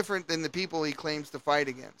no different than the people he claims to fight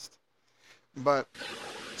against. But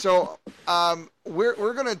so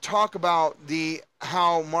we're going to talk about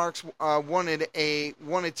how Marx wanted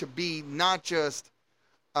to be not just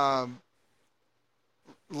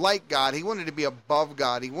like God. He wanted to be above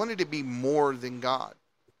God. He wanted to be more than God.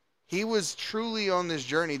 He was truly on this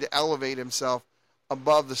journey to elevate himself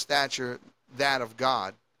above the stature that of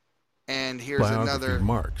God. And here's another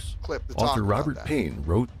Marx. Clip to talk Author about Robert that. Payne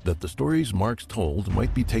wrote that the stories Marx told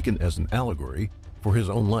might be taken as an allegory for his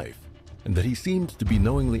own life, and that he seemed to be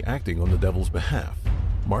knowingly acting on the devil's behalf.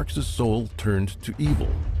 Marx's soul turned to evil.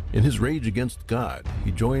 In his rage against God,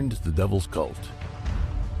 he joined the devil's cult.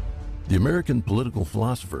 The American political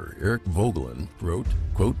philosopher Eric Voegelin wrote,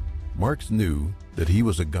 quote, Marx knew that he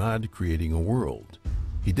was a God creating a world.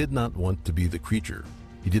 He did not want to be the creature.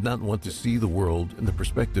 He did not want to see the world in the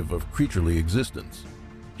perspective of creaturely existence.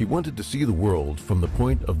 He wanted to see the world from the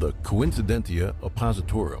point of the coincidentia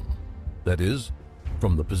oppositorum, that is,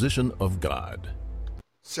 from the position of God.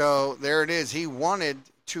 So there it is. He wanted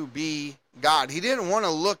to be God. He didn't want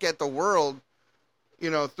to look at the world,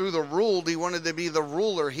 through the ruled. He wanted to be the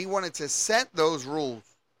ruler. He wanted to set those rules.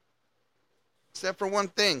 Except for one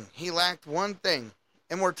thing. He lacked one thing: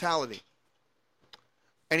 immortality.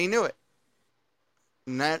 And he knew it.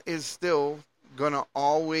 And that is still going to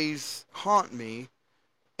always haunt me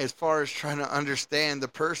as far as trying to understand the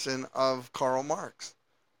person of Karl Marx.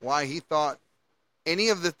 Why he thought any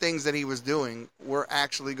of the things that he was doing were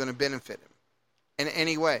actually going to benefit him in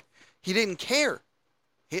any way. He didn't care.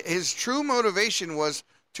 His true motivation was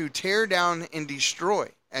to tear down and destroy.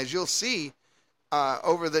 As you'll see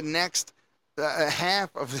over the next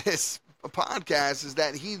half of this podcast, is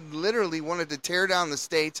that he literally wanted to tear down the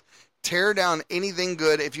states, tear down anything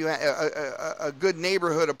good. If you had a good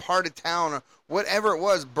neighborhood, a part of town, or whatever it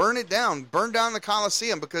was, burn it down. Burn down the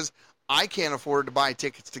Coliseum, because I can't afford to buy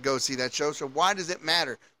tickets to go see that show, so why does it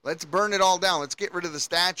matter? Let's burn it all down. Let's get rid of the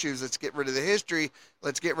statues. Let's get rid of the history.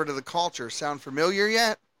 Let's get rid of the culture. Sound familiar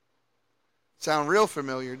yet? Sound real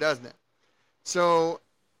familiar, doesn't it? So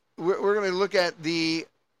we're going to look at the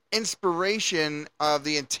inspiration of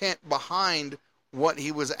the intent behind what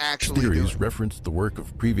he was actually doing. Theories referenced the work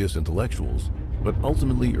of previous intellectuals, but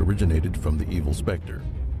ultimately originated from the evil specter.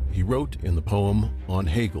 He wrote in the poem On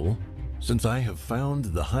Hegel, Since I have found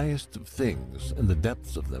the highest of things and the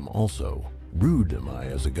depths of them also, rude am I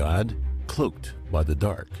as a god, cloaked by the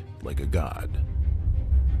dark like a god.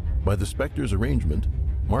 By the specter's arrangement,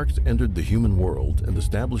 Marx entered the human world and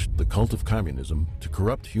established the cult of communism to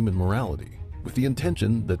corrupt human morality, with the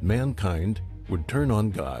intention that mankind would turn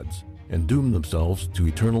on gods and doom themselves to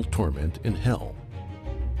eternal torment in hell.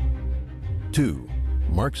 2.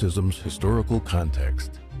 Marxism's historical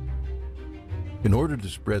context. In order to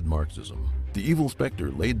spread Marxism, the evil specter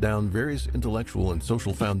laid down various intellectual and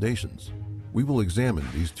social foundations. We will examine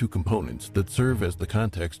these two components that serve as the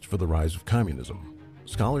context for the rise of communism.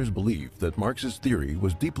 Scholars believe that Marx's theory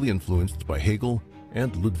was deeply influenced by Hegel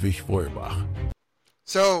and Ludwig Feuerbach.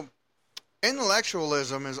 So,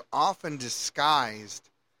 intellectualism is often disguised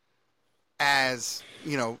as,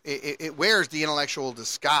 it wears the intellectual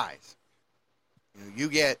disguise. You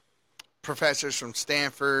get professors from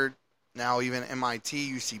Stanford, now even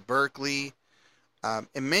MIT, UC Berkeley, and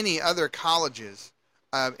many other colleges.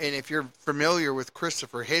 And if you're familiar with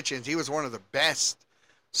Christopher Hitchens, he was one of the best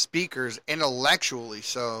speakers, intellectually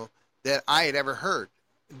so, that I had ever heard.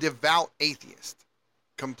 Devout atheist.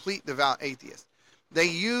 Complete devout atheist. They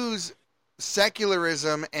use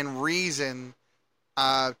secularism and reason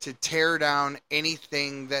to tear down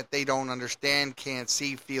anything that they don't understand, can't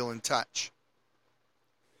see, feel, and touch.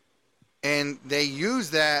 And they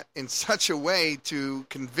use that in such a way to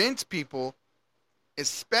convince people,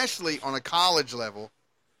 especially on a college level,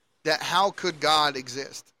 that how could God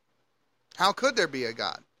exist? How could there be a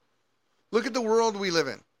God? Look at the world we live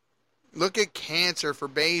in. Look at cancer for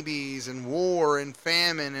babies and war and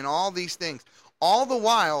famine and all these things. All the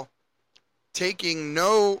while taking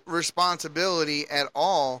no responsibility at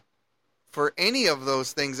all for any of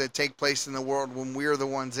those things that take place in the world when we're the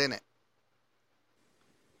ones in it.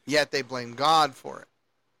 Yet they blame God for it.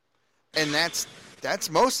 And that's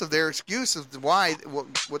most of their excuse of why,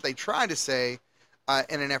 what they try to say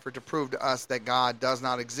in an effort to prove to us that God does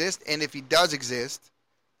not exist, and if he does exist,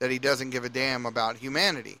 that he doesn't give a damn about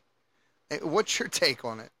humanity. What's your take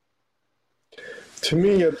on it? To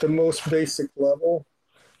me, at the most basic level,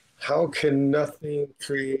 how can nothing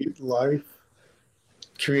create life,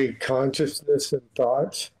 create consciousness and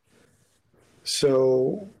thought?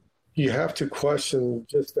 So you have to question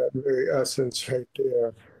just that very essence right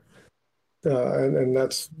there. And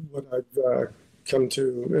that's what I've come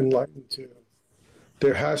to enlighten to.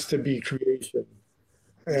 There has to be creation,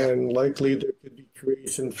 Yeah. and likely there could be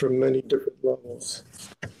creation from many different levels.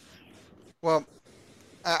 Well,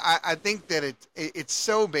 I think that it's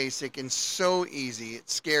so basic and so easy. It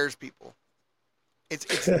scares people.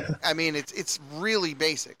 It's I mean it's really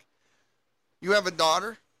basic. You have a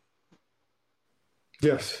daughter.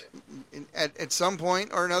 Yes. At some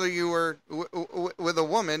point or another, you were with a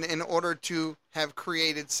woman in order to have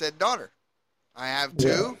created said daughter. I have two.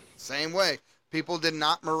 Yeah. Same way. People did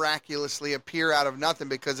not miraculously appear out of nothing,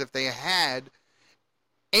 because if they had,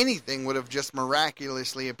 anything would have just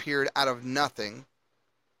miraculously appeared out of nothing.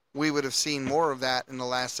 We would have seen more of that in the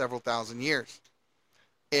last several thousand years.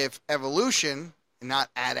 If evolution, not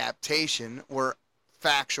adaptation, were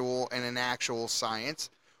factual and an actual science,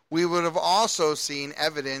 we would have also seen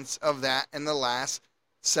evidence of that in the last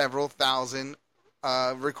several thousand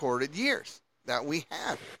recorded years that we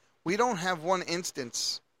have. We don't have one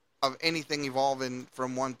instance of anything evolving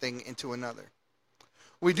from one thing into another.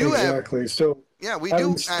 We do Exactly. So we having do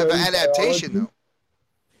have studied adaptation, biology,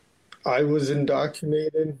 though. I was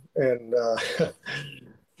indoctrinated, and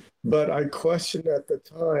but I questioned at the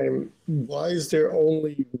time, why is there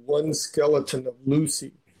only one skeleton of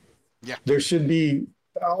Lucy? Yeah. There should be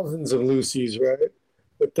thousands of Lucys, right?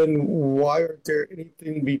 But then why aren't there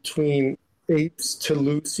anything between apes to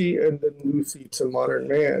Lucy and then Lucy to modern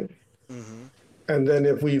man? Mm-hmm. And then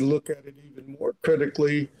if we look at it even more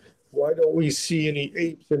critically, why don't we see any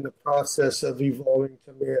apes in the process of evolving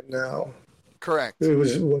to man now? Correct.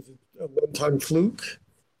 Was it a one-time fluke?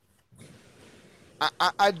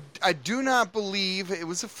 I do not believe it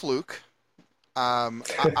was a fluke.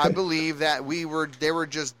 I believe that there were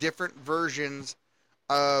just different versions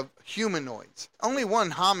of humanoids. Only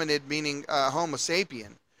one hominid, meaning Homo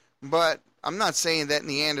sapien. But I'm not saying that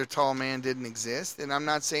Neanderthal man didn't exist, and I'm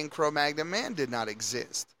not saying Cro-Magnon man did not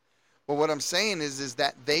exist. But what I'm saying is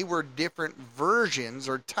that they were different versions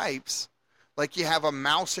or types. Like you have a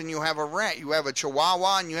mouse and you have a rat. You have a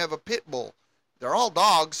chihuahua and you have a pit bull. They're all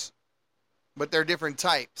dogs, but they're different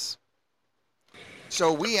types.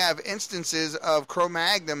 So we have instances of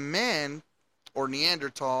Cro-Magnon men or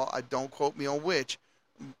Neanderthal, don't quote me on which,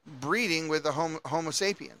 breeding with the Homo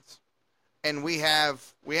sapiens. And we have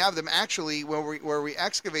them actually, where we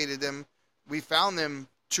excavated them, we found them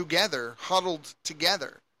together, huddled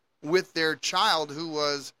together with their child, who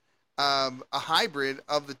was a hybrid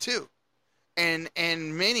of the two. And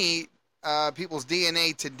many people's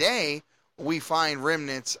DNA today, we find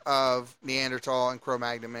remnants of Neanderthal and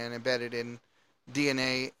Cro-Magnon man embedded in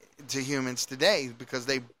DNA to humans today, because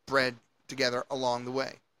they bred together along the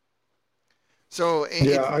way. So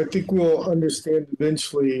I think we'll understand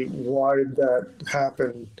eventually why that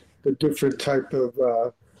happened. The different type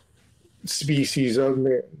of species of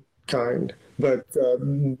mankind, but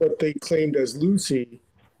what they claimed as Lucy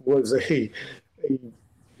was a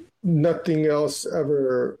nothing else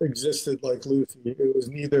ever existed like Lucy. It was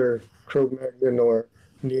neither Cro-Magnon nor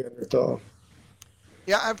Neanderthal.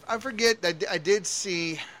 Yeah, I forget. I did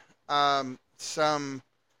see some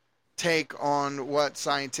take on what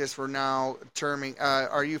scientists were now terming.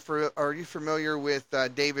 Are you familiar with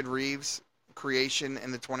David Reeves' creation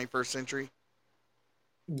in the 21st century?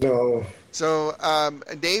 No. So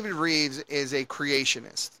David Reeves is a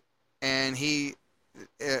creationist, and he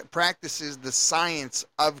practices the science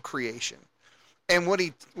of creation. And what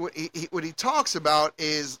he talks about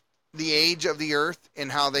is the age of the earth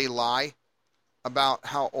and how they lie about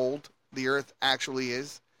how old the earth actually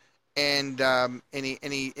is, and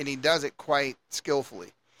he does it quite skillfully.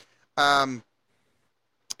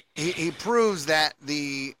 He proves that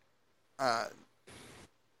the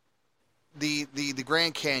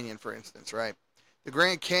Grand Canyon, for instance, right? The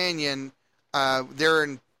Grand Canyon, there are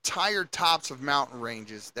entire tops of mountain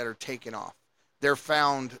ranges that are taken off. They're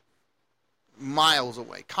found miles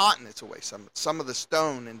away, continents away. Some of the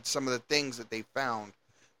stone and some of the things that they found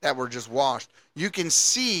that were just washed. You can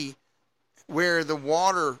see where the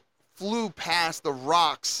water flew past the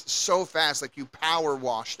rocks so fast, like you power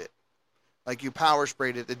washed it, like you power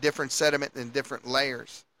sprayed it, the different sediment and different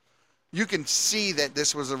layers. You can see that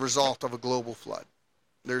this was a result of a global flood.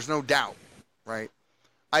 There's no doubt, right?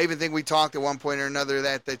 I even think we talked at one point or another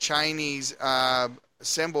that the Chinese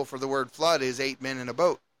symbol for the word flood is 8 men in a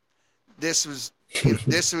boat. This was,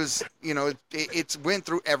 it went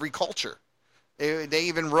through every culture. They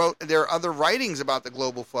even wrote, there are other writings about the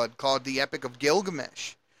global flood called the Epic of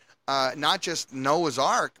Gilgamesh. Not just Noah's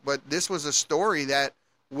Ark, but this was a story that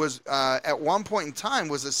was, at one point in time,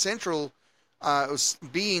 was a central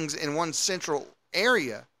beings in one central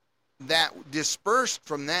area that dispersed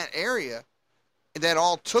from that area, that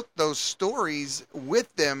all took those stories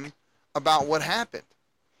with them about what happened.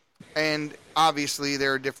 And obviously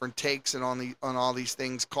there are different takes on all these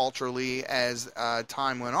things culturally as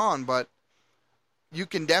time went on, but you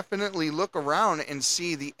can definitely look around and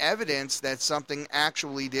see the evidence that something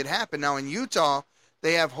actually did happen. Now in Utah,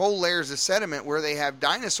 they have whole layers of sediment where they have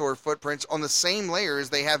dinosaur footprints on the same layer as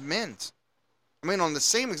they have men's. I mean, on the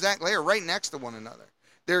same exact layer right next to one another.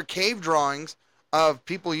 There are cave drawings of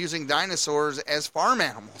people using dinosaurs as farm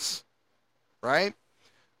animals, right?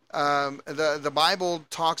 The Bible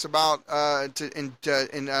talks about in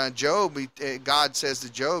Job. God says to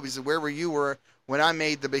Job, He said, "Where were you when I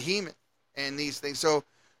made the behemoth?" And these things. So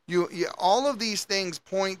you all of these things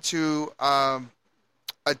point to a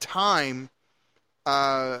time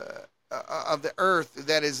of the earth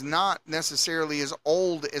that is not necessarily as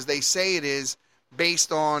old as they say it is,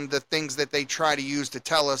 based on the things that they try to use to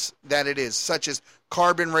tell us that it is, such as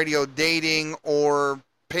carbon radio dating or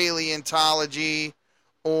paleontology,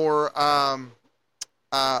 or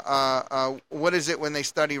what is it when they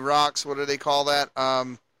study rocks? What do they call that?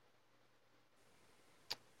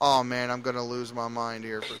 Oh man, I'm going to lose my mind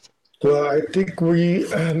here. Well, I think we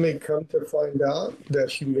may come to find out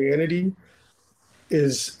that humanity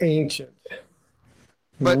is ancient.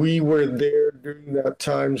 But we were there during that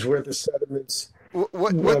times where the sediments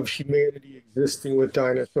of humanity existing with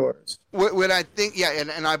dinosaurs. What I think, yeah,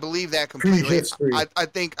 and I believe that completely. Prehistory. I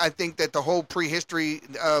think that the whole prehistory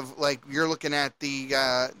of, like, you're looking at the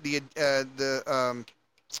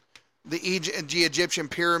Egyptian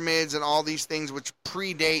pyramids and all these things which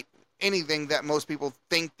predate anything that most people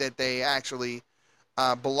think that they actually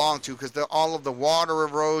belong to, because all of the water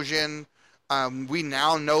erosion. We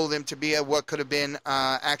now know them to be what could have been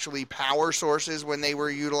actually power sources when they were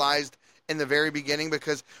utilized in the very beginning,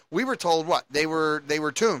 because we were told they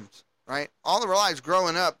were tombs, right? All of our lives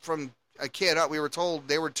growing up from a kid up, we were told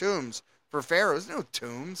they were tombs for pharaohs. No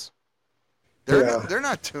tombs. They're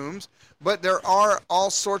not tombs, but there are all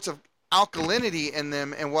sorts of alkalinity in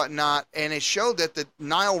them and whatnot, and it showed that the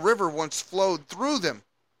Nile River once flowed through them,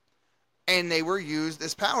 and they were used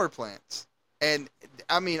as power plants. And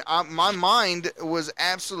I mean, my mind was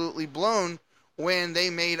absolutely blown when they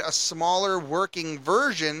made a smaller working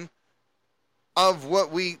version of what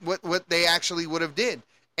they actually would have did.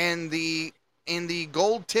 And the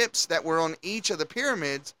gold tips that were on each of the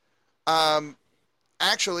pyramids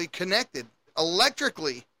actually connected,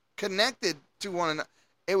 electrically connected to one another.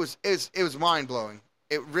 It was mind blowing.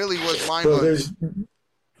 It really was mind blowing. Well,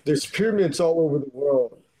 there's pyramids all over the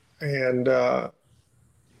world, and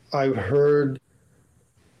I've heard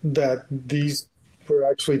that these were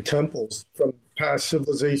actually temples from past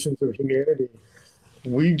civilizations of humanity.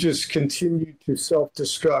 We just continue to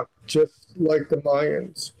self-destruct, just like the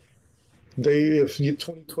Mayans. If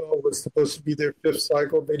 2012 was supposed to be their fifth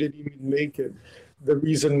cycle, they didn't even make it. The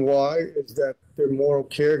reason why is that their moral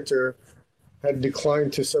character had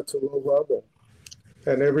declined to such a low level.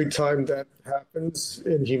 And every time that happens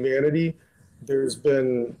in humanity, there's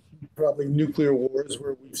been probably nuclear wars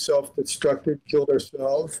where we've self-destructed, killed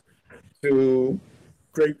ourselves, to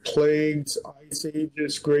great plagues, ice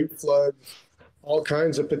ages, great floods, all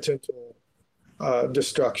kinds of potential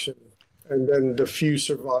destruction. And then the few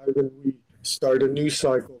survive, and we start a new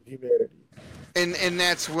cycle of humanity. And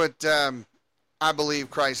that's what I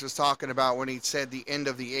believe Christ was talking about when he said the end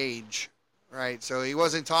of the age, right? So he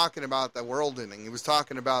wasn't talking about the world ending. He was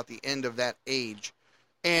talking about the end of that age.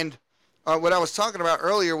 And what I was talking about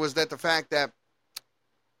earlier was that the fact that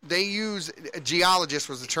they use, geologist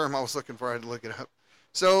was the term I was looking for. I had to look it up.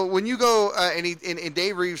 So when you go, and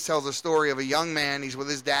Dave Reeves tells a story of a young man. He's with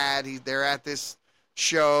his dad. They're at this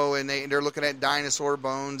show, and they're looking at dinosaur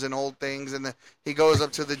bones and old things. And he goes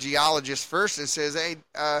up to the geologist first and says, "Hey,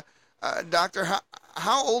 doctor,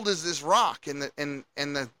 how old is this rock?" And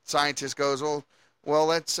the scientist goes, "Well,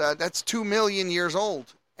 that's 2 million years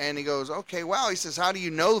old." And he goes, "Okay, wow." He says, "How do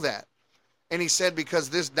you know that?" And he said, "Because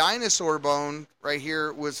this dinosaur bone right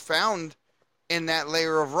here was found in that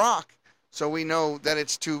layer of rock. So we know that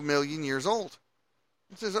it's 2 million years old."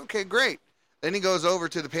 He says, "Okay, great." Then he goes over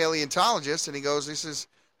to the paleontologist and he says,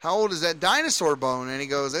 "How old is that dinosaur bone?" And he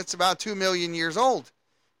goes, "It's about 2 million years old."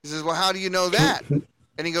 He says, "Well, how do you know that?"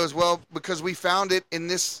 And he goes, "Well, because we found it in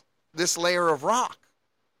this layer of rock."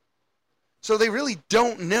 So they really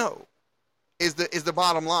don't know. is the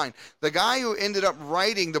bottom line. The guy who ended up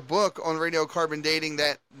writing the book on radiocarbon dating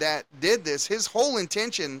that did this, his whole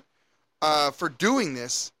intention for doing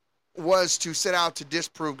this was to set out to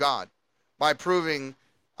disprove God by proving,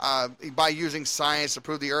 by using science to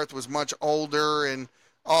prove the Earth was much older and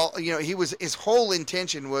all. His whole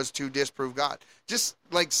intention was to disprove God. Just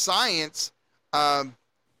like science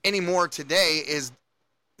anymore today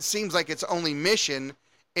seems like its only mission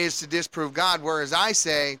is to disprove God, whereas I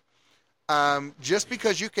say, just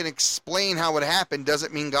because you can explain how it happened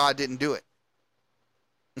doesn't mean God didn't do it.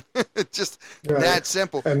 It's just that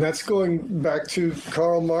simple. And that's going back to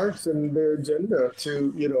Karl Marx and their agenda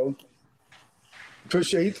to,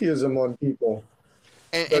 push atheism on people.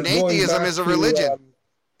 And atheism is a religion.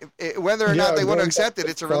 Whether or not they want to accept it,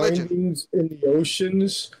 it's a religion. Findings in the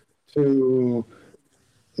oceans to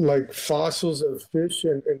like fossils of fish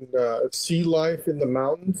and sea life in the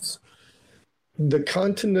mountains. The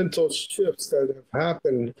continental shifts that have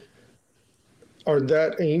happened are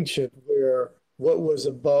that ancient, where what was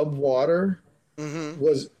above water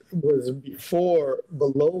was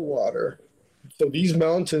below water. So these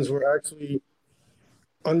mountains were actually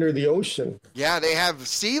under the ocean. Yeah, they have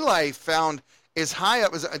sea life found as high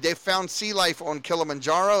up as they found sea life on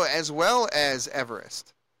Kilimanjaro as well as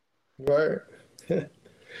Everest. Right.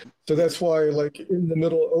 So that's why, like in the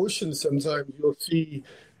middle ocean, sometimes you'll see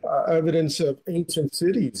evidence of ancient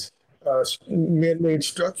cities, man-made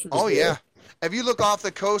structures. Oh, there. Yeah. If you look off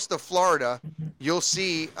the coast of Florida, you'll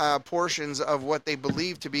see portions of what they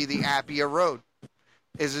believe to be the Appia Road.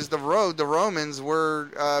 Is the road the Romans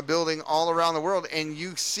were building all around the world, and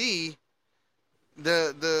you see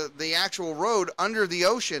the actual road under the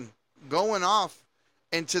ocean going off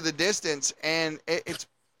into the distance, and it's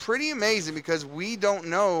pretty amazing because we don't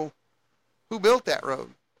know who built that road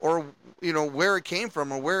or where it came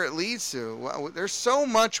from or where it leads to. Well, there's so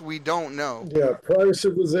much we don't know. Yeah, prior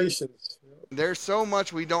civilizations. There's so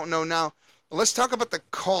much we don't know. Now, let's talk about the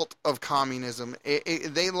cult of communism.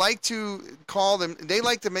 They like to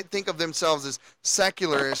think of themselves as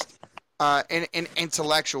secularists and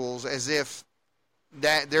intellectuals, as if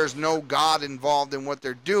that there's no God involved in what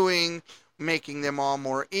they're doing, making them all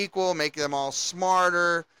more equal, making them all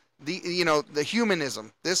smarter. The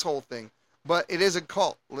humanism, this whole thing. But it is a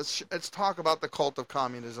cult. Let's talk about the cult of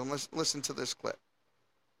communism. Let's listen to this clip.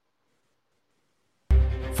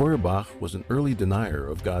 Feuerbach was an early denier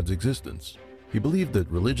of God's existence. He believed that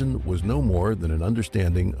religion was no more than an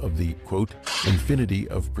understanding of the, quote, infinity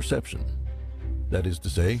of perception. That is to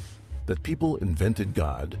say, that people invented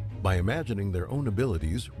God by imagining their own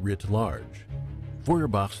abilities writ large.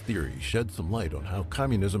 Feuerbach's theory shed some light on how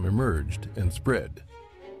communism emerged and spread.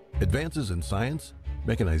 Advances in science,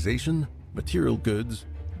 mechanization, material goods,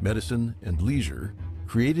 medicine, and leisure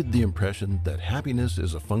created the impression that happiness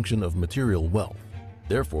is a function of material wealth.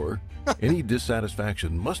 Therefore, any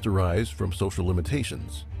dissatisfaction must arise from social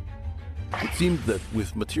limitations. It seemed that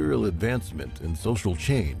with material advancement and social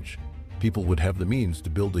change, people would have the means to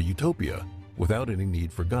build a utopia without any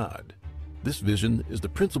need for God. This vision is the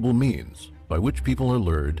principal means by which people are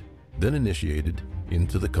lured, then initiated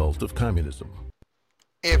into the cult of communism.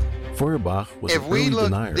 If Feuerbach was if we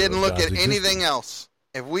didn't look at anything else,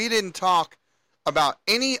 if we didn't talk about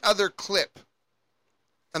any other clip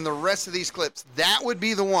and the rest of these clips, that would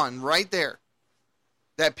be the one right there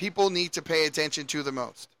that people need to pay attention to the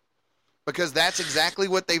most, because that's exactly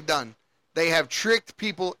what they've done. They have tricked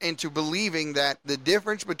people into believing that the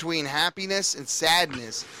difference between happiness and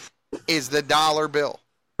sadness is the dollar bill.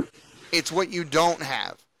 It's what you don't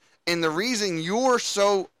have. And the reason you're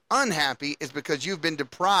so unhappy is because you've been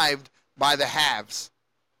deprived by the haves.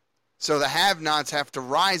 So the have-nots have to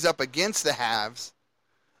rise up against the haves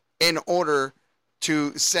in order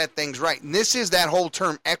to set things right. And this is that whole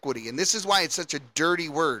term equity. And this is why it's such a dirty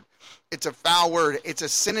word. It's a foul word. It's a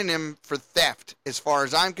synonym for theft. As far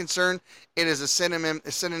as I'm concerned, it is a synonym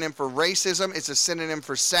for racism. It's a synonym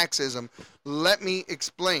for sexism. Let me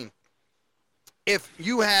explain. If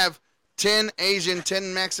you have 10 Asian,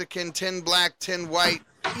 10 Mexican, 10 black, 10 white,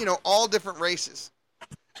 all different races,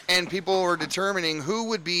 and people were determining who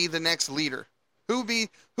would be the next leader, who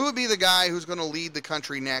would be the guy who's going to lead the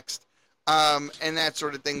country next, and that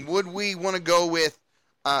sort of thing. Would we want to go with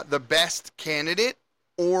the best candidate,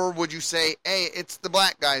 or would you say, hey, it's the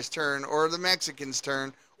black guy's turn or the Mexican's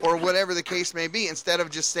turn or whatever the case may be, instead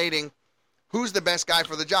of just stating who's the best guy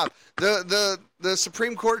for the job? The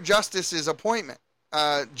Supreme Court Justice's appointment,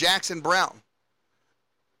 Jackson Brown.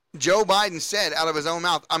 Joe Biden said out of his own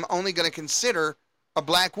mouth, I'm only going to consider a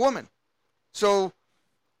black woman. So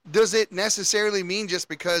does it necessarily mean just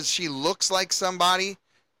because she looks like somebody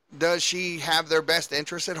Does she have their best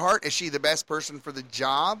interest at heart? Is she the best person for the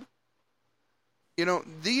job? You know,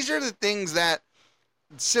 these are the things that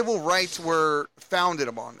civil rights were founded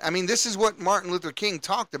upon. I mean, this is what Martin Luther King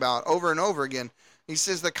talked about over and over again. He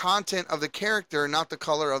says the content of the character, not the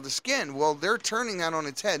color of the skin. Well, they're turning that on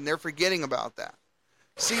its head, and they're forgetting about that.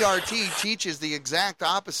 CRT teaches the exact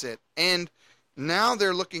opposite, and now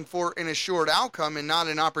they're looking for an assured outcome and not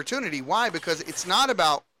an opportunity. Why? Because it's not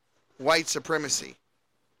about white supremacy.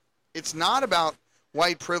 It's not about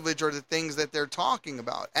white privilege or the things that they're talking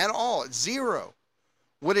about at all. It's zero.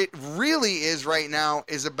 What it really is right now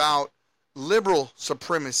is about liberal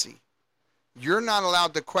supremacy. You're not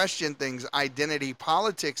allowed to question things. Identity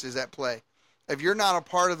politics is at play. If you're not a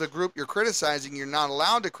part of the group you're criticizing, you're not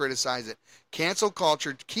allowed to criticize it. Cancel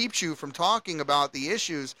culture keeps you from talking about the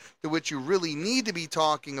issues to which you really need to be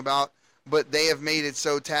talking about, but they have made it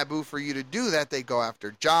so taboo for you to do that. They go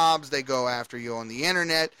after jobs. They go after you on the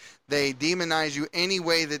internet. They demonize you any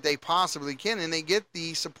way that they possibly can, and they get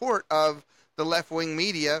the support of the left-wing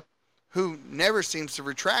media, who never seems to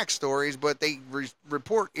retract stories, but they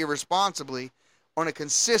report irresponsibly on a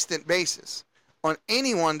consistent basis on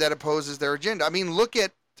anyone that opposes their agenda. I mean, look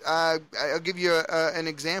at, I'll give you an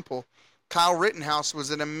example. Kyle Rittenhouse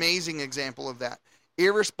was an amazing example of that.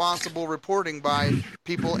 Irresponsible reporting by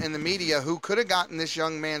people in the media who could have gotten this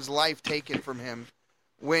young man's life taken from him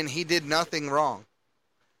when he did nothing wrong.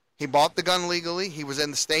 He bought the gun legally. He was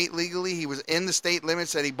in the state legally. He was in the state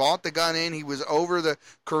limits that he bought the gun in. He was over the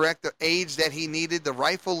correct age that he needed. The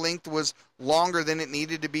rifle length was longer than it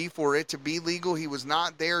needed to be for it to be legal. He was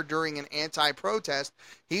not there during an anti-protest.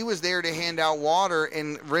 He was there to hand out water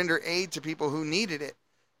and render aid to people who needed it.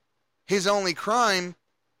 His only crime,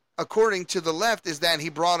 according to the left, is that he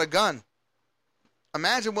brought a gun.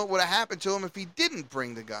 Imagine what would have happened to him if he didn't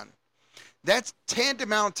bring the gun. That's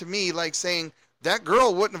tantamount to me like saying, that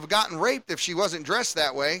girl wouldn't have gotten raped if she wasn't dressed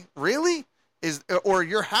that way. Really? Or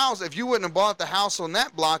your house, if you wouldn't have bought the house on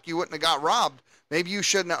that block, you wouldn't have got robbed. Maybe you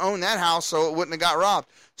shouldn't have owned that house, so it wouldn't have got robbed.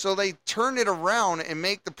 So they turn it around and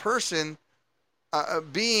make the person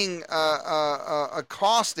being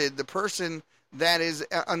accosted, the person that is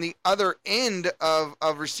on the other end of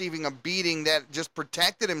receiving a beating that just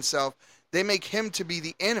protected himself, they make him to be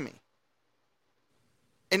the enemy.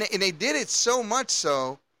 And they did it so much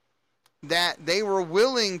so that they were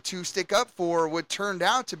willing to stick up for what turned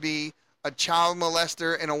out to be a child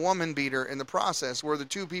molester and a woman beater in the process, where the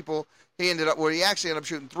two people he actually ended up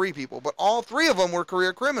shooting three people, but all three of them were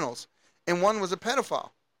career criminals, and one was a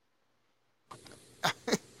pedophile.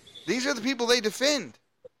 These are the people they defend.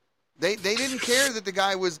 They didn't care that the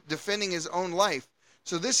guy was defending his own life.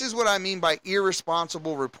 So this is what I mean by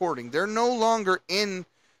irresponsible reporting. They're no longer in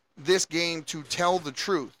this game to tell the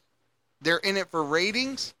truth. They're in it for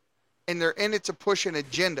ratings, and they're in it to push an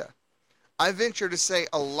agenda. I venture to say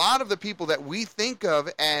a lot of the people that we think of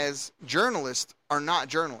as journalists are not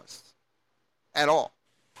journalists at all.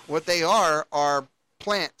 What they are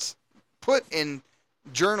plants put in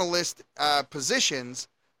journalist positions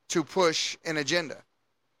to push an agenda.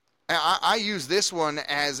 I use this one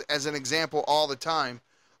as an example all the time.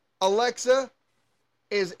 Alexa,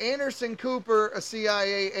 is Anderson Cooper a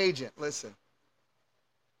CIA agent? Listen.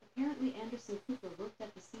 Apparently Anderson Cooper worked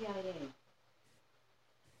at the CIA.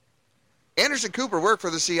 Anderson Cooper worked for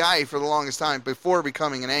the CIA for the longest time before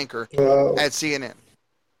becoming an anchor at CNN.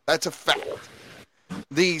 That's a fact.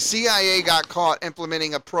 The CIA got caught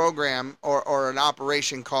implementing a program or an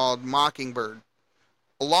operation called Mockingbird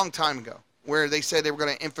a long time ago, where they said they were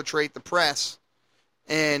going to infiltrate the press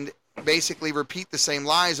and basically repeat the same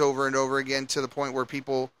lies over and over again to the point where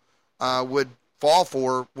people would fall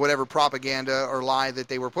for whatever propaganda or lie that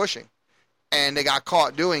they were pushing. And they got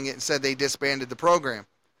caught doing it and said they disbanded the program.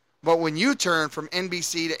 But when you turn from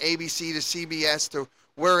NBC to ABC to CBS to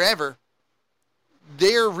wherever,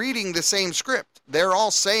 they're reading the same script. They're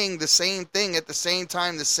all saying the same thing at the same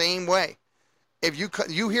time, the same way. If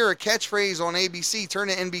you hear a catchphrase on ABC, turn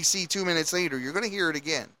to NBC 2 minutes later, you're going to hear it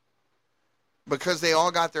again. Because they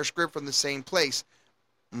all got their script from the same place.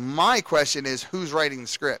 My question is, who's writing the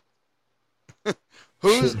script?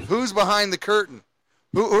 Who's behind the curtain?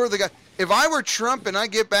 Who are the guys? If I were Trump and I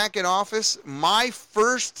get back in office, my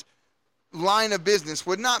first line of business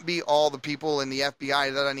would not be all the people in the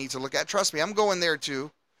FBI that I need to look at. Trust me, I'm going there too.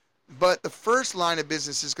 But the first line of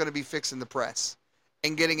business is going to be fixing the press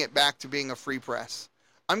and getting it back to being a free press.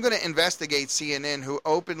 I'm going to investigate CNN, who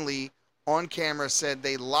openly on camera said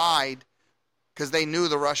they lied because they knew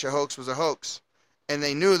the Russia hoax was a hoax. And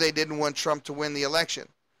they knew they didn't want Trump to win the election.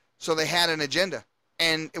 So they had an agenda.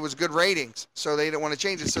 And it was good ratings, so they didn't want to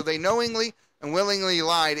change it. So they knowingly and willingly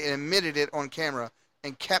lied and admitted it on camera.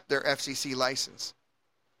 and kept their FCC license.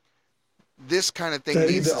 This kind of thing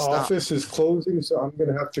Eddie, needs the to stop. office is closing, so I'm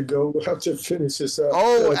going to have to go. We'll have to finish this up.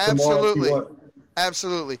 Oh, tomorrow if you absolutely. want.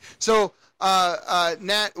 Absolutely. So,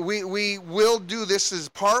 Nat, we will do this as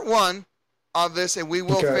part one of this, and we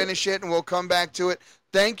will finish it, and we'll come back to it.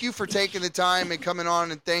 Thank you for taking the time and coming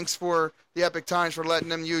on, and thanks for the Epic Times for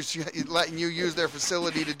letting you use their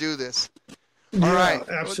facility to do this. All right.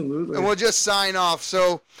 Absolutely. And we'll just sign off.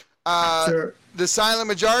 So, Sure. The silent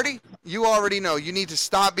majority, you already know. You need to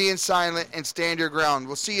stop being silent and stand your ground.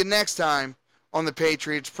 We'll see you next time on the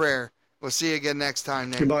Patriot's Prayer. We'll see you again next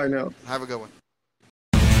time, Nate. Goodbye now. Have a good one.